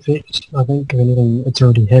much of an effect. I think, if anything, it's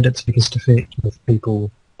already had its biggest effect with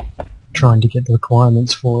people trying to get the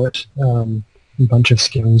requirements for it. A bunch of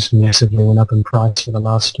skills massively went up in price for the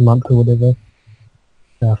last month or whatever.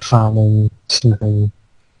 Farming, smithing,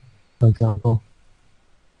 for example.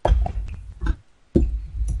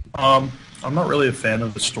 I'm not really a fan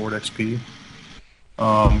of the stored XP.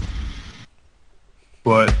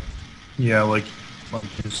 But yeah, like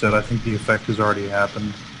you said, I think the effect has already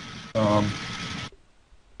happened. But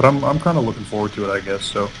I'm kind of looking forward to it, I guess.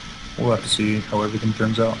 So we'll have to see how everything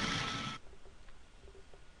turns out.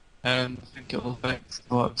 I think it will affect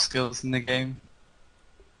a lot of skills in the game.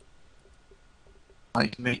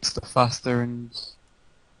 Like make stuff faster, and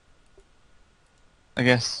I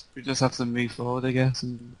guess we just have to move forward. I guess,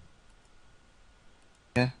 and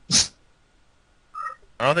yeah.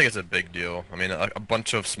 I don't think it's a big deal. I mean, a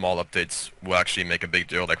bunch of small updates will actually make a big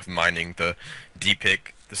deal, like with mining, the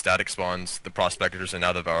D-pick, the static spawns, the prospectors, and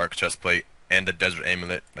now the Varrock chestplate, and the desert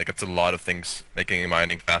amulet. Like, it's a lot of things making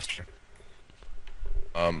mining faster.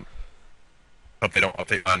 Hope they don't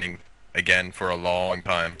update mining again for a long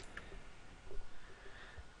time.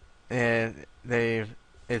 And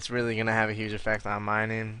it's really gonna have a huge effect on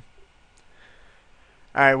mining.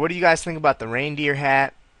 All right, what do you guys think about the reindeer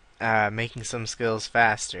hat making some skills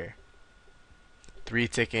faster?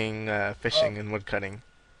 3-ticking, fishing, and woodcutting.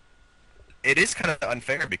 It is kind of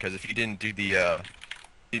unfair because if you didn't do the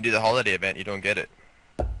holiday event, you don't get it.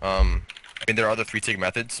 I mean, there are other 3-tick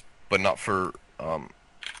methods, but not for.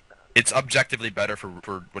 It's objectively better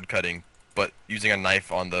for woodcutting, but using a knife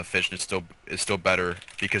on the fish is still better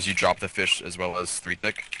because you drop the fish as well as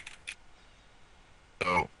 3-tick.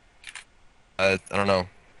 So, I don't know.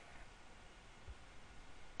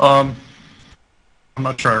 I'm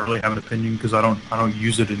not sure I really have an opinion because I don't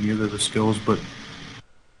use it in either of the skills, but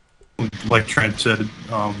like Trent said,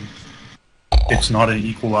 it's not an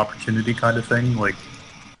equal opportunity kind of thing. Like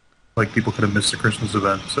people could have missed the Christmas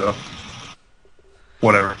event, so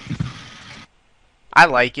whatever. I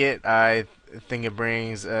like it. I think it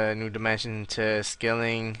brings a new dimension to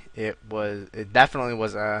skilling. It definitely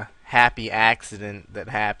was a happy accident that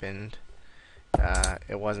happened.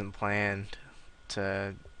 It wasn't planned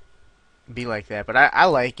to be like that, but I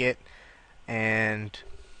like it, and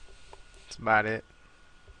that's about it.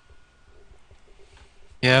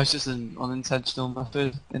 Yeah, it's just an unintentional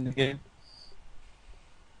method in the game.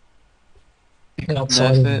 You could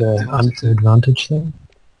Outside of nerf it the if you wanted unfair to. advantage thing,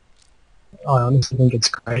 I honestly think it's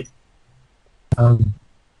great. The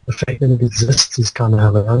fact that it exists is kind of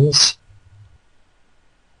hilarious,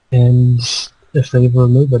 and if they ever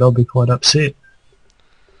remove it, I'll be quite upset.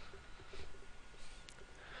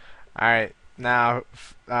 Alright, now,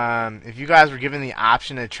 if you guys were given the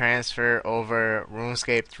option to transfer over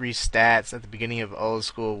RuneScape 3 stats at the beginning of old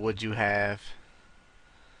school, would you have?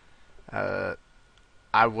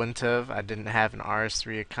 I wouldn't have. I didn't have an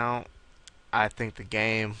RS3 account. I think the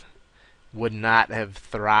game would not have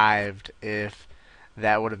thrived if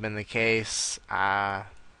that would have been the case. I'm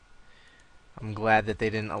glad that they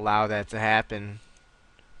didn't allow that to happen.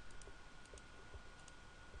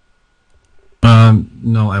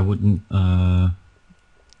 No, I wouldn't. No,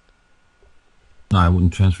 I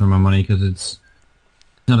wouldn't transfer my money because it's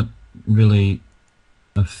not really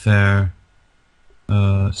a fair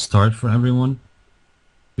start for everyone.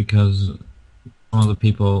 Because some of the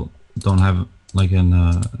people don't have like an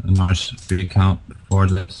RS3 account for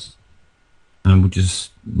this, and it would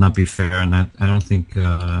just not be fair. And I don't think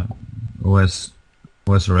OSRS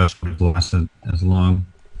would have lasted as long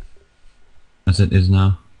as it is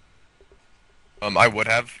now. I would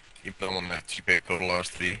have, even though I'm not to pay a total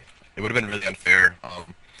RS3. It would have been really unfair.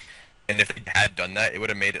 And if they had done that, it would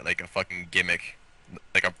have made it like a fucking gimmick,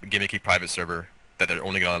 like a gimmicky private server that they're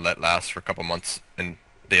only gonna let last for a couple months, and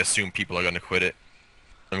they assume people are gonna quit it.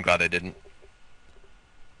 I'm glad they didn't.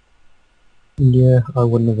 Yeah, I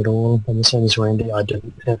wouldn't have at all. I'm the same as Randy. I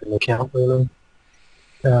didn't have an account really.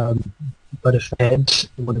 But if they had, it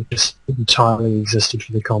would have just entirely existed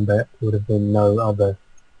for the combat. There would have been no other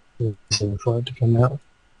reason for it to come out.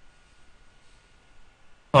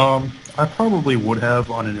 I probably would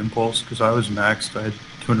have on an impulse because I was maxed. I had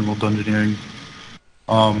 200 mil dungeoneering.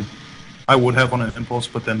 I would have on an impulse,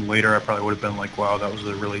 but then later I probably would have been like, wow, that was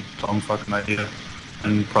a really dumb fucking idea,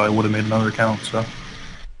 and probably would have made another account, so.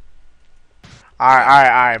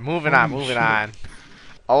 Alright, moving on.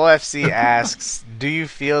 OFC asks, do you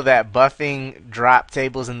feel that buffing drop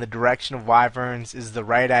tables in the direction of wyverns is the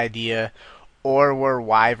right idea, or were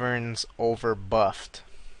wyverns over buffed?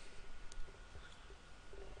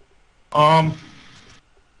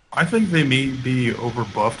 I think they may be over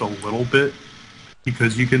buffed a little bit,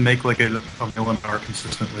 because you can make like a million hour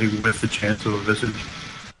consistently with the chance of a visage.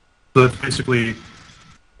 So it's basically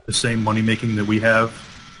the same money making that we have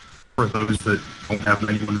for those that don't have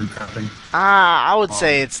anyone recrapping. I would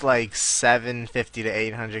say it's like 750 to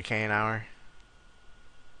 800k an hour.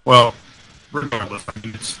 Well, regardless, I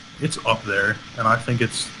mean, it's up there, and I think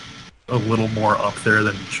it's a little more up there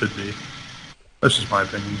than it should be. That's just my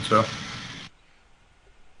opinion, so.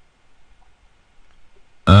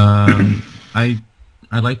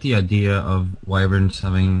 I like the idea of wyverns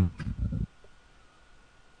having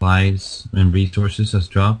supplies and resources as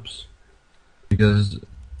drops, because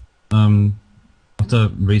Of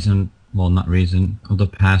the recent, well, not recent, of the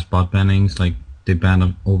past bot bannings, like they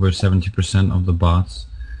banned over 70% of the bots.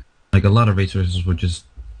 Like a lot of resources were just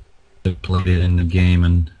depleted in the game,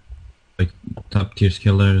 and like top tier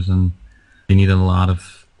killers, and they need a lot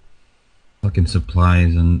of fucking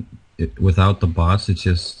supplies, and without the bots, it's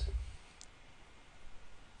just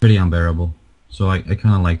pretty unbearable. So I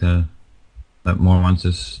kind of like that more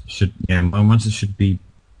monsters should be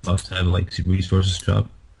buffed to have like resources drop.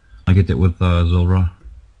 I get it with Zulrah.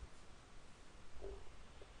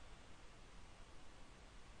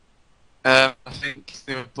 I think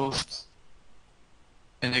they were both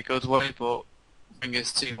in a good way, but I think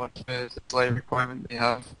it's too much for the play requirement they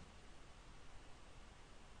have.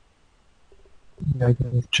 Yeah, I go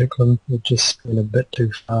with Chicklin. It just went a bit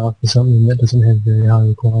too far for something that doesn't have very high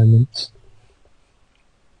requirements.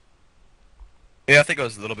 Yeah, I think it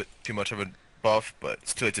was a little bit too much of a buff, but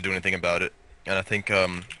it's too late to do anything about it. And I think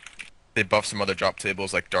they buffed some other drop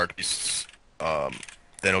tables like Dark Beasts.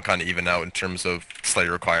 Then it'll kind of even out in terms of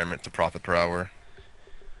Slayer requirement to profit per hour.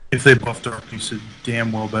 If they buff Dark Beast, it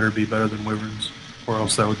damn well better be better than Wyverns, or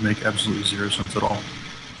else that would make absolutely zero sense at all.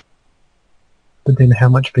 But then how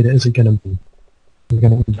much better is it going to be? You're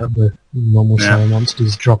going to end up with normal Yeah. Slayer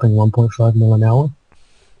monsters dropping 1.5 mil an hour?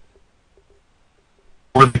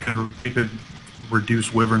 Or they could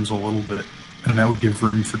reduce Wyverns a little bit, and that would give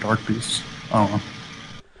room for Dark Beasts. I don't know.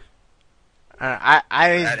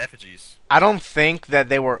 Add effigies. I don't think that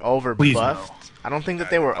they were over Please buffed. no. I don't think that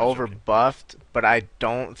they were I was over joking. buffed, but I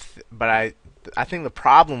don't. I think the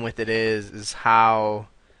problem with it is how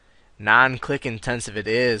non-click intensive it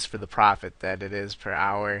is for the profit that it is per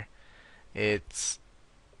hour. I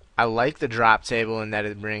like the drop table in that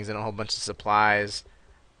it brings in a whole bunch of supplies.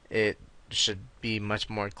 It should be much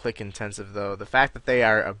more click intensive though. The fact that they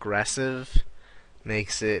are aggressive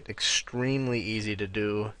makes it extremely easy to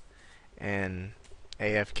do, and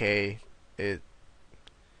AFK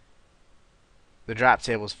the drop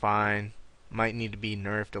table's fine. Might need to be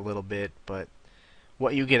nerfed a little bit, but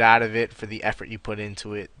what you get out of it for the effort you put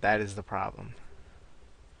into it, that is the problem.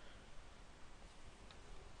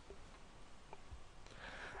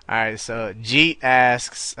 Alright, so Jeet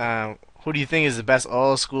asks, who do you think is the best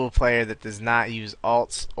old school player that does not use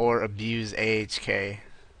alts or abuse AHK?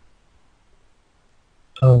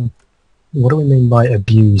 What do we mean by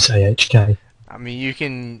abuse AHK? I mean, you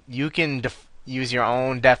can use your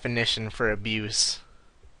own definition for abuse.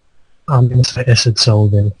 I'm going to say Acid Soul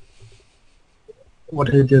then. What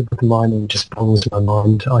he did with mining just boggles my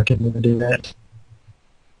mind. I could never do that.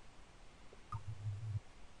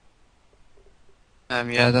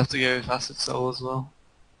 Yeah, I'd have to go with Acid Soul as well.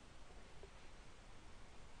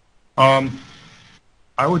 I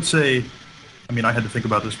would say, I mean, I had to think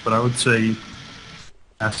about this, but I would say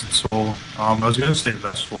Acid Soul. I was going to say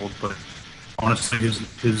Vestfold, but honestly,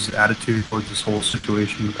 his attitude towards this whole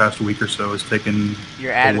situation the past week or so has taken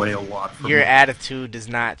Your away a lot from your me. attitude does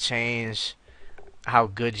not change how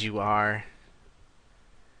good you are.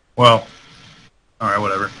 Well, alright,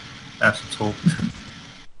 whatever. Acid Soul.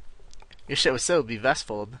 Your shit would still be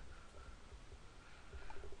Vestfold.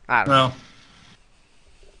 I don't know.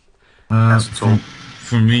 Well, Acid Soul.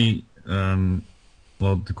 For me,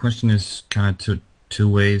 well, the question is kind of two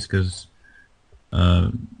ways, because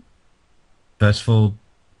Bestfold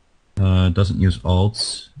doesn't use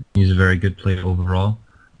alts. He's a very good player overall,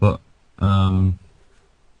 but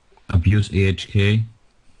abuse AHK.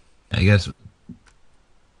 I guess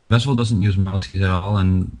Bestfold doesn't use mouse keys at all,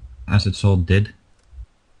 and Acid Soul did.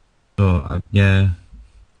 So yeah,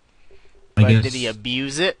 I But guess. did he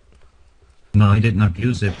abuse it? No, he didn't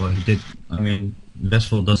abuse it, but he did. I mean,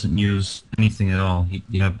 Vestfold doesn't use anything at all.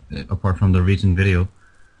 You have, apart from the recent video.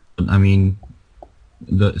 But I mean,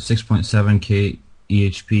 the 6.7k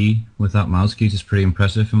EHP without mouse keys is pretty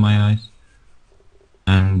impressive in my eyes.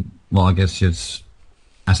 And well, I guess his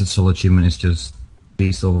Acid Soul achievement is just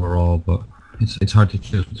beast overall, but it's hard to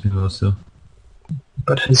choose between those two.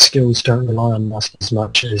 But his skills don't rely on Musk as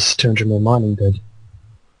much as 200 mil mining did.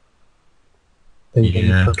 Thinking,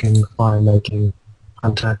 Yeah. cooking, fire making,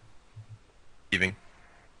 hunter. Leaving.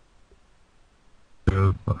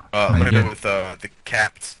 True, but I'm gonna yeah. go with the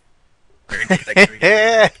capped. Can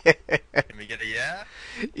we get a yeah?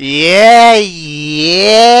 Yeah,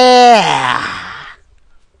 yeah.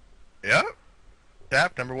 Yep.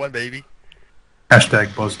 Cap #1, baby.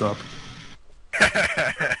 Hashtag buzzed up.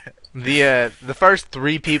 The first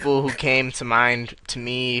three people who came to mind to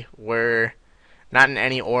me were not in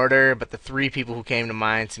any order, but the three people who came to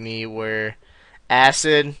mind to me were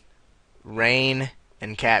Acid, Rain,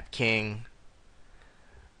 and Cap King.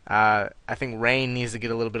 I think Rain needs to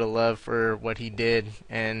get a little bit of love for what he did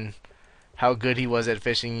and how good he was at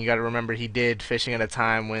fishing. You got to remember he did fishing at a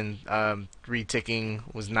time when reticking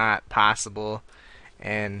was not possible,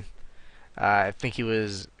 and I think he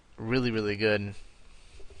was really, really good.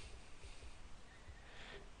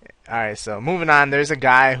 Alright, so moving on, there's a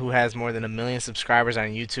guy who has more than 1 million subscribers on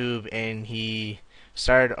YouTube, and he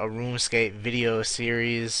started a RuneScape video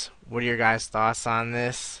series. What are your guys' thoughts on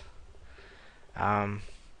this?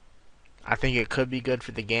 I think it could be good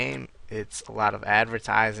for the game. It's a lot of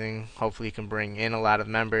advertising. Hopefully you can bring in a lot of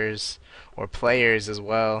members or players as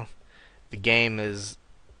well. The game is,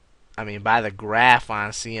 I mean, by the graph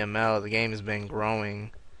on CML, the game has been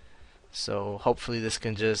growing. So hopefully this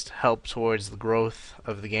can just help towards the growth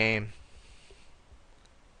of the game.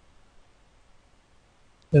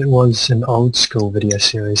 It was an old school video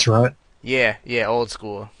series, right? Yeah, old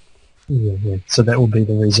school. Yeah. So that will be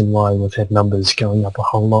the reason why we've had numbers going up a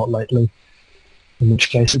whole lot lately. In which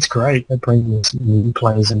case it's great. It brings new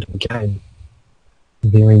players into the game.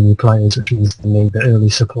 Very new players, which means they need the early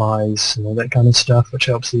supplies and all that kind of stuff, which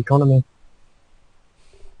helps the economy.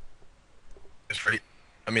 It's great.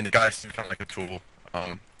 I mean, the guy seems kind of like a tool.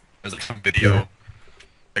 There's like some video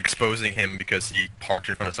exposing him because he parked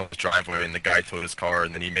in front of someone's driveway and the guy towed his car,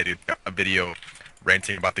 and then he made a video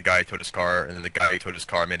ranting about the guy who towed his car, and then the guy who towed his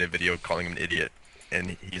car made a video calling him an idiot,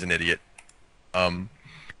 and he's an idiot.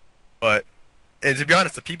 But and to be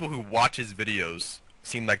honest, the people who watch his videos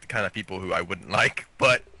seem like the kind of people who I wouldn't like,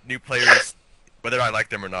 but new players, whether I like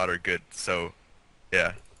them or not, are good. So,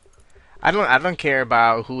 yeah. I don't care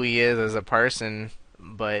about who he is as a person,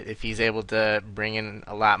 but if he's able to bring in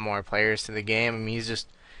a lot more players to the game, I mean,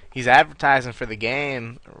 he's advertising for the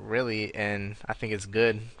game, really, and I think it's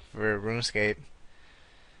good for RuneScape.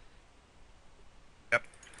 Yep.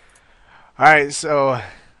 Alright, so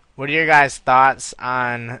what are your guys' thoughts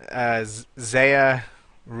on Zaya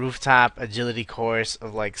rooftop agility course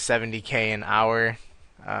of like 70k an hour?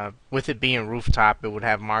 With it being rooftop, it would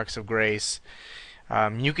have Marks of Grace.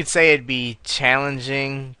 You could say it'd be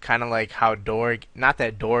challenging, kind of like how Dorg, not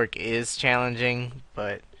that Dorg is challenging,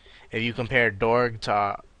 but if you compare Dorg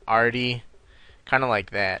to Artie, kind of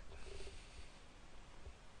like that.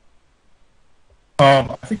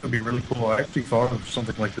 I think it would be really cool. I actually thought of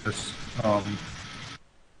something like this.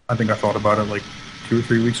 I think I thought about it like 2 or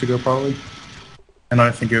 3 weeks ago, probably. And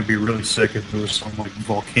I think it would be really sick if there was some like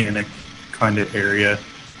volcanic kind of area.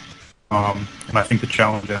 And I think the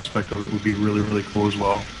challenge aspect of it would be really, really cool as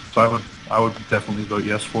well. So I would definitely vote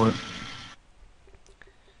yes for it.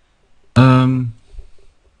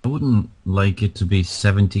 I wouldn't like it to be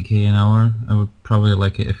 70k an hour. I would probably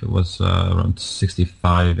like it if it was around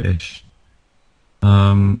 65-ish.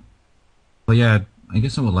 But yeah, I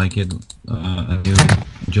guess I would like it. A new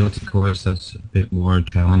agility course that's a bit more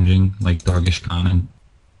challenging, like Dargish Khan, and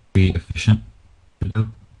be efficient to do.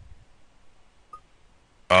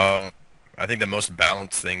 I think the most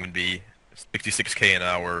balanced thing would be 66k an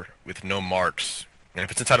hour with no marks. And if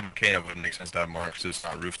it's inside of a volcano, it wouldn't make sense to have marks. It's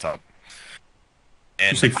not rooftop.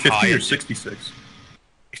 And You say 50 high or 66?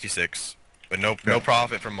 66, but no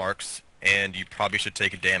profit from marks, and you probably should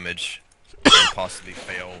take a damage and possibly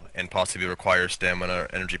fail and possibly require stamina or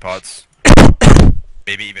energy pots.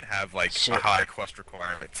 Maybe even have like a high quest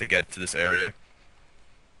requirement to get to this area.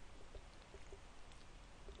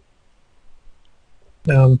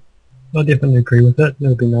 I definitely agree with it. It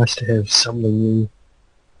would be nice to have something new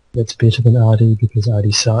that's better than Artie, because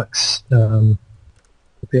Artie sucks. I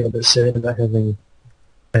feel a bit sad about having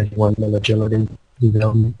 81 mil agility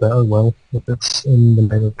development, but oh well, if it's in the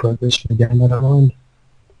name of progress for the game, I don't mind.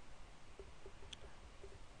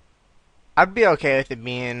 I'd be okay with it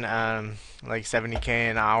being like 70k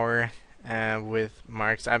an hour with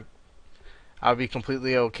marks. I'll be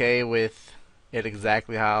completely okay with it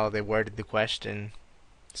exactly how they worded the question.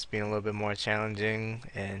 Just being a little bit more challenging,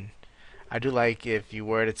 and I do like if you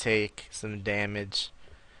were to take some damage.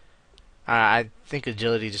 I think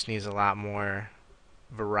agility just needs a lot more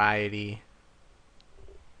variety.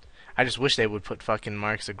 I just wish they would put fucking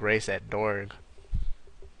Marks of Grace at Dorg.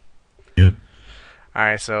 Yep.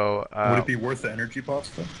 Alright, so Would it be worth the energy pots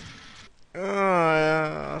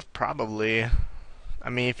though? Probably. I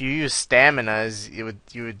mean, if you use staminas,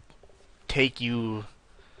 you would take you,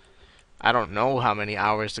 I don't know how many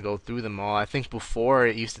hours to go through them all. I think before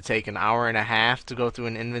it used to take an hour and a half to go through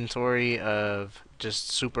an inventory of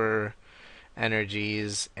just super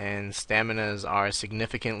energies, and staminas are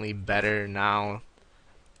significantly better now.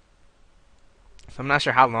 So I'm not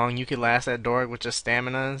sure how long you could last at Dorg with just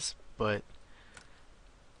staminas, but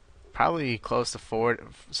probably close to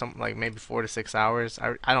something like maybe 4 to 6 hours.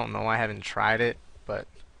 I don't know. I haven't tried it, but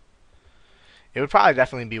It would probably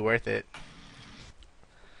definitely be worth it.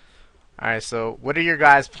 Alright, so what are your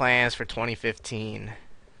guys' plans for 2015?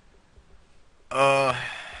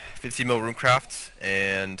 50 mil Runecraft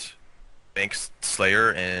and Bank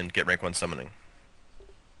Slayer and get rank 1 summoning.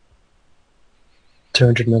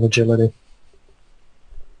 200 mil agility.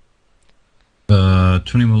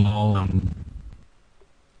 20 mil all and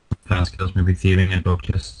pass skills, maybe thieving and both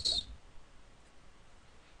chests.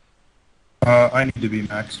 I need to be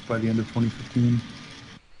maxed by the end of 2015.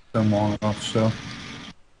 I'm long enough, so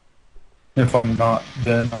if I'm not,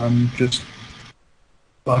 then I'm just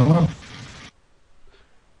I don't know.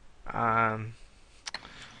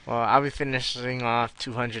 Well, I'll be finishing off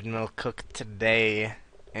 200 mil cook today,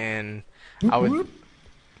 and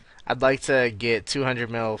I'd like to get 200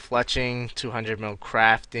 mil fletching, 200 mil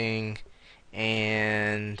crafting,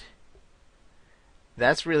 and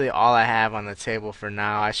that's really all I have on the table for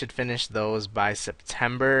now. I should finish those by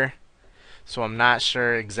September, so I'm not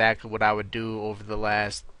sure exactly what I would do over the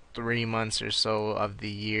last 3 months or so of the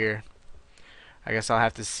year. I guess I'll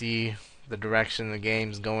have to see the direction the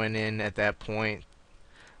game's going in at that point.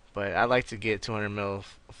 But I'd like to get 200 mil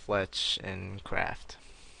fletch and craft.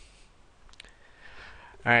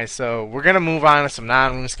 Alright, so we're going to move on to some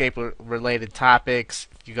non-RuneScape related topics.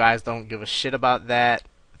 If you guys don't give a shit about that,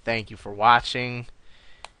 thank you for watching.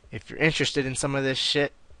 If you're interested in some of this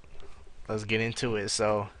shit, let's get into it.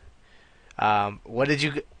 So, what did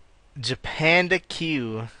you... Japanda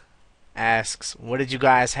Q asks, what did you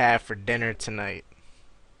guys have for dinner tonight?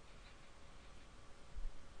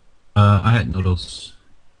 I had noodles.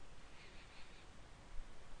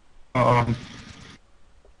 I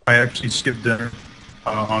actually skipped dinner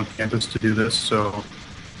on campus to do this, so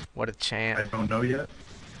What a I champ. don't know yet.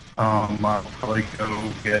 I'll probably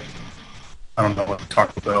go get, I don't know, like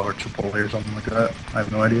Taco Bell or Chipotle or something like that. I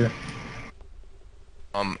have no idea.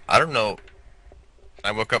 I don't know.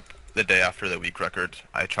 I woke up the day after the week record.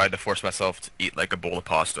 I tried to force myself to eat like a bowl of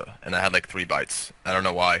pasta, and I had like 3 bites. I don't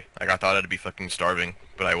know why. Like I thought I'd be fucking starving,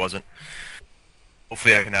 but I wasn't.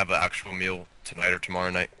 Hopefully I can have an actual meal tonight or tomorrow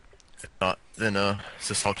night. If not, then it's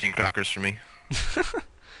just saltine crackers for me.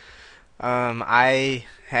 I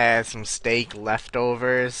had some steak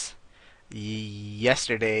leftovers.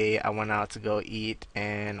 Yesterday I went out to go eat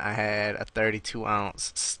and I had a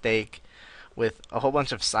 32-ounce steak with a whole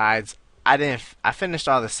bunch of sides. I finished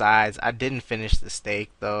all the sides. I didn't finish the steak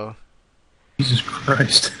though. Jesus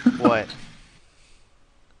Christ. What?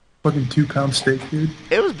 Fucking 2-pound steak, dude.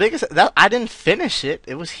 It was big as that. I didn't finish it.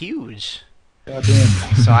 It was huge. Goddamn.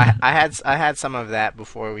 So I had some of that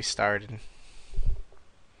before we started.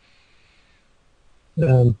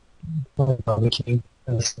 My barbecue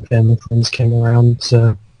as the family friends came around,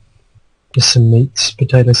 so just some meats,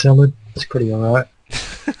 potato salad. It's pretty alright.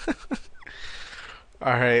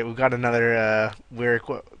 Alright, we got another weird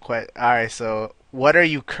Alright, so what are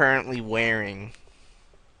you currently wearing?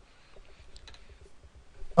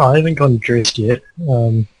 I haven't gotten dressed yet.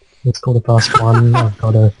 It's 1:15. I've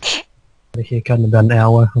got a haircut in about an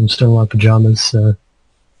hour. I'm still in my pajamas, so I'll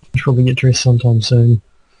probably get dressed sometime soon.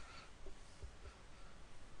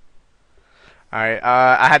 Alright,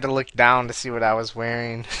 I had to look down to see what I was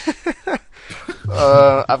wearing.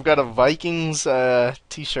 I've got a Vikings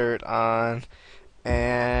t-shirt on,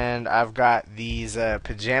 and I've got these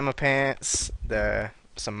pajama pants,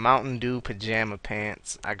 some Mountain Dew pajama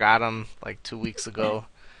pants. I got them like 2 weeks ago.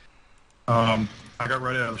 I got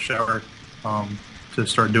right out of the shower to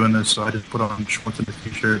start doing this, so I just put on shorts and a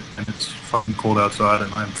t-shirt, and it's fucking cold outside,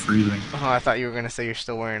 and I'm freezing. Oh, I thought you were gonna say you're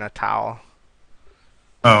still wearing a towel.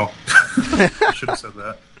 Oh. I should have said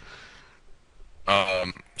that.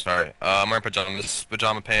 Sorry. I'm wearing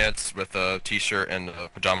pajama pants with a t-shirt and a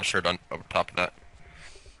pajama shirt on over top of that.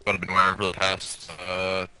 What I've been wearing for the past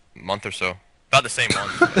month or so. About the same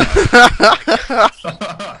month.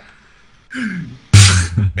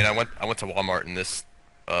 I mean, I went to Walmart in this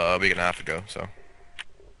a week and a half ago, so.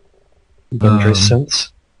 You gotten dressed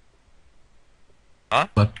since? Huh?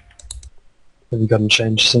 What? Have you gotten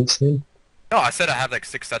changed since then? No, I said I have like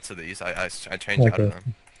 6 sets of these. I changed out of Okay.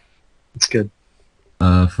 them. It's good.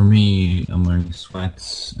 For me, I'm wearing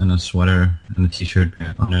sweats and a sweater and a t-shirt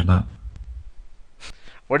under that.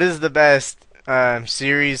 What is the best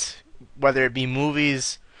series, whether it be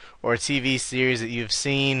movies or TV series that you've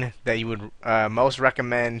seen that you would most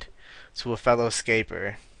recommend to a fellow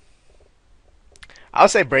scaper? I'll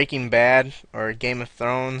say Breaking Bad or Game of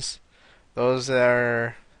Thrones. Those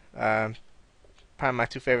are probably my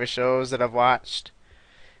 2 favorite shows that I've watched,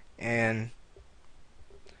 and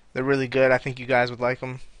they're really good. I think you guys would like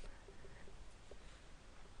them.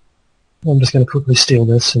 I'm just going to quickly steal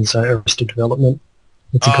this and say Arrested Development.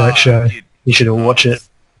 It's a great show. Dude, You should all watch it.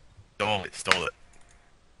 Stole it.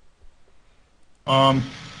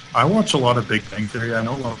 I watch a lot of Big Bang Theory. I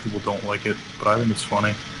know a lot of people don't like it, but I think it's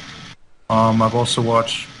funny. I've also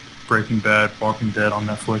watched Breaking Bad, Walking Dead on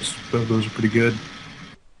Netflix. Those are pretty good.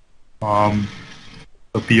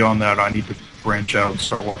 But beyond that, I need to branch out and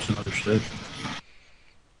start watching other shit.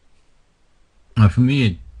 For me,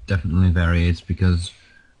 it definitely varies because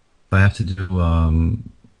if I have to do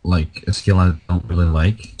like a skill I don't really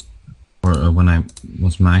like, or when I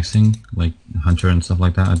was maxing, like Hunter and stuff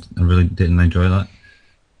like that, I really didn't enjoy that.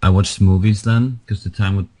 I watched movies then because the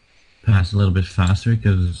time would pass a little bit faster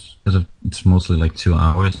because it's mostly like 2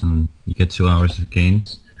 hours and you get 2 hours of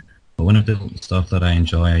gains. But when I do stuff that I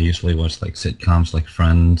enjoy, I usually watch like sitcoms like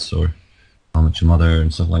Friends or How I Met Your Mother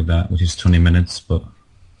and stuff like that, which is 20 minutes. But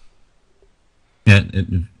yeah, it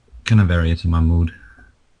kind of varies in my mood.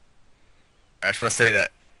 I just want to say that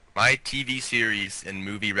my TV series and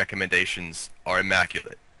movie recommendations are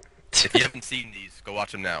immaculate. If you haven't seen these, go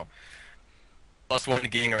watch them now. Plus one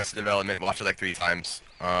Getting Arrested Development, watch it like 3 times.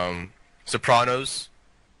 Sopranos,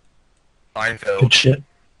 Good Seinfeld, shit.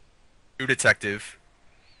 True Detective,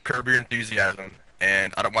 Curb Your Enthusiasm,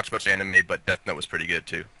 and I don't watch much anime, but Death Note was pretty good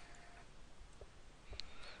too.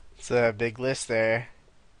 It's a big list there.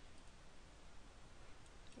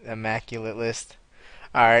 Immaculate list.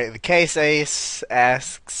 Alright, the Case Ace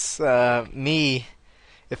asks me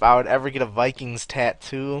if I would ever get a Vikings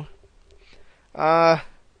tattoo.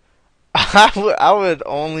 I would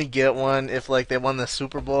only get one if like they won the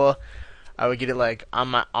Super Bowl. I would get it like on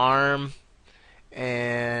my arm,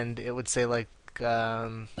 and it would say like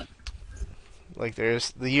there's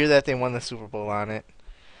the year that they won the Super Bowl on it.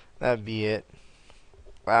 That'd be it.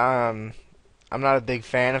 I'm not a big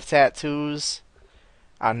fan of tattoos.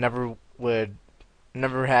 I never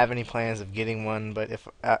have any plans of getting one, but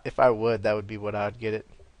if I would, that would be what I'd get it.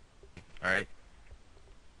 Alright.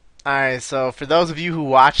 Alright, so for those of you who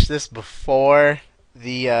watched this before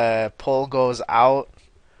the poll goes out,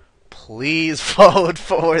 please vote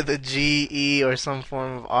for the GE or some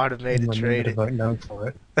form of automated Remember to trading. vote no for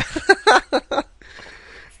it.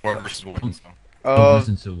 4 versus 1. So. Don't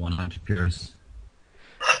listen to 100 Pierce.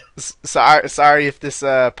 Sorry if this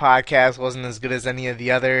podcast wasn't as good as any of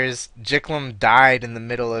the others. Jicklum died in the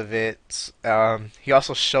middle of it. He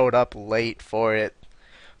also showed up late for it.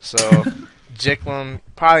 So, Jicklum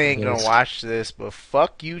probably ain't gonna watch this, but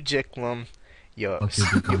fuck you, Jicklum.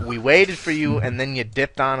 We waited for you, and then you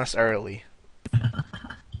dipped on us early. I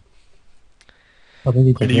think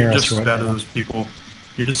you can And hear you're us just as right bad as now. those people.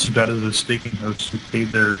 You're just as bad as those staking hosts who paid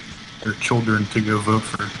their children to go vote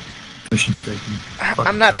for mission staking.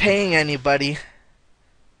 I'm not paying anybody.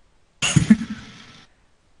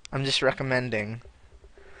 I'm just recommending.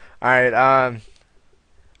 Alright,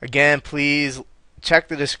 again, please check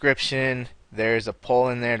the description. There's a poll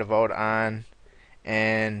in there to vote on.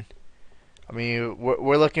 And, I mean,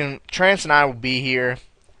 we're looking... Trance and I will be here,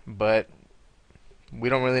 but we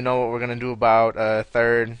don't really know what we're going to do about a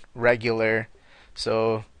third regular.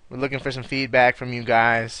 So, we're looking for some feedback from you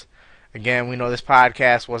guys. Again, we know this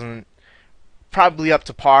podcast wasn't probably up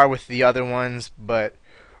to par with the other ones, but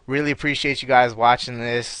really appreciate you guys watching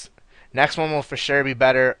this. Next one will for sure be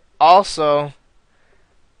better. Also,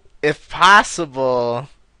 if possible,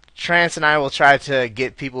 Trance and I will try to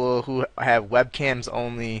get people who have webcams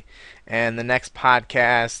only, and the next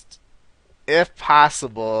podcast, if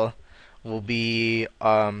possible, will be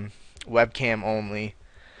webcam only.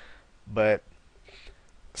 But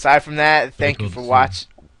aside from that, thank you for watching.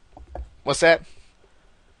 What's that?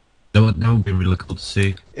 That would be really cool to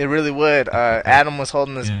see. It really would. Adam was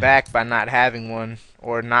holding us back by not having one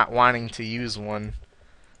or not wanting to use one.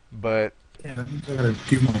 But Yeah, that means I gotta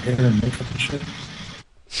do my hair and makeup and shit.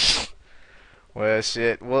 well,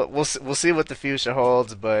 shit. We'll see what the future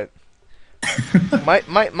holds. But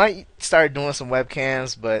might start doing some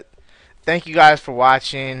webcams. But thank you guys for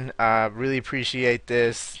watching. Really appreciate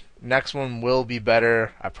this. Next one will be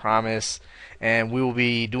better, I promise. And we will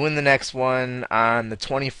be doing the next one on the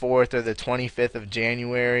 24th or the 25th of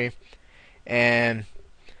January. And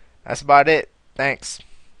that's about it. Thanks.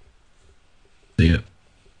 See ya.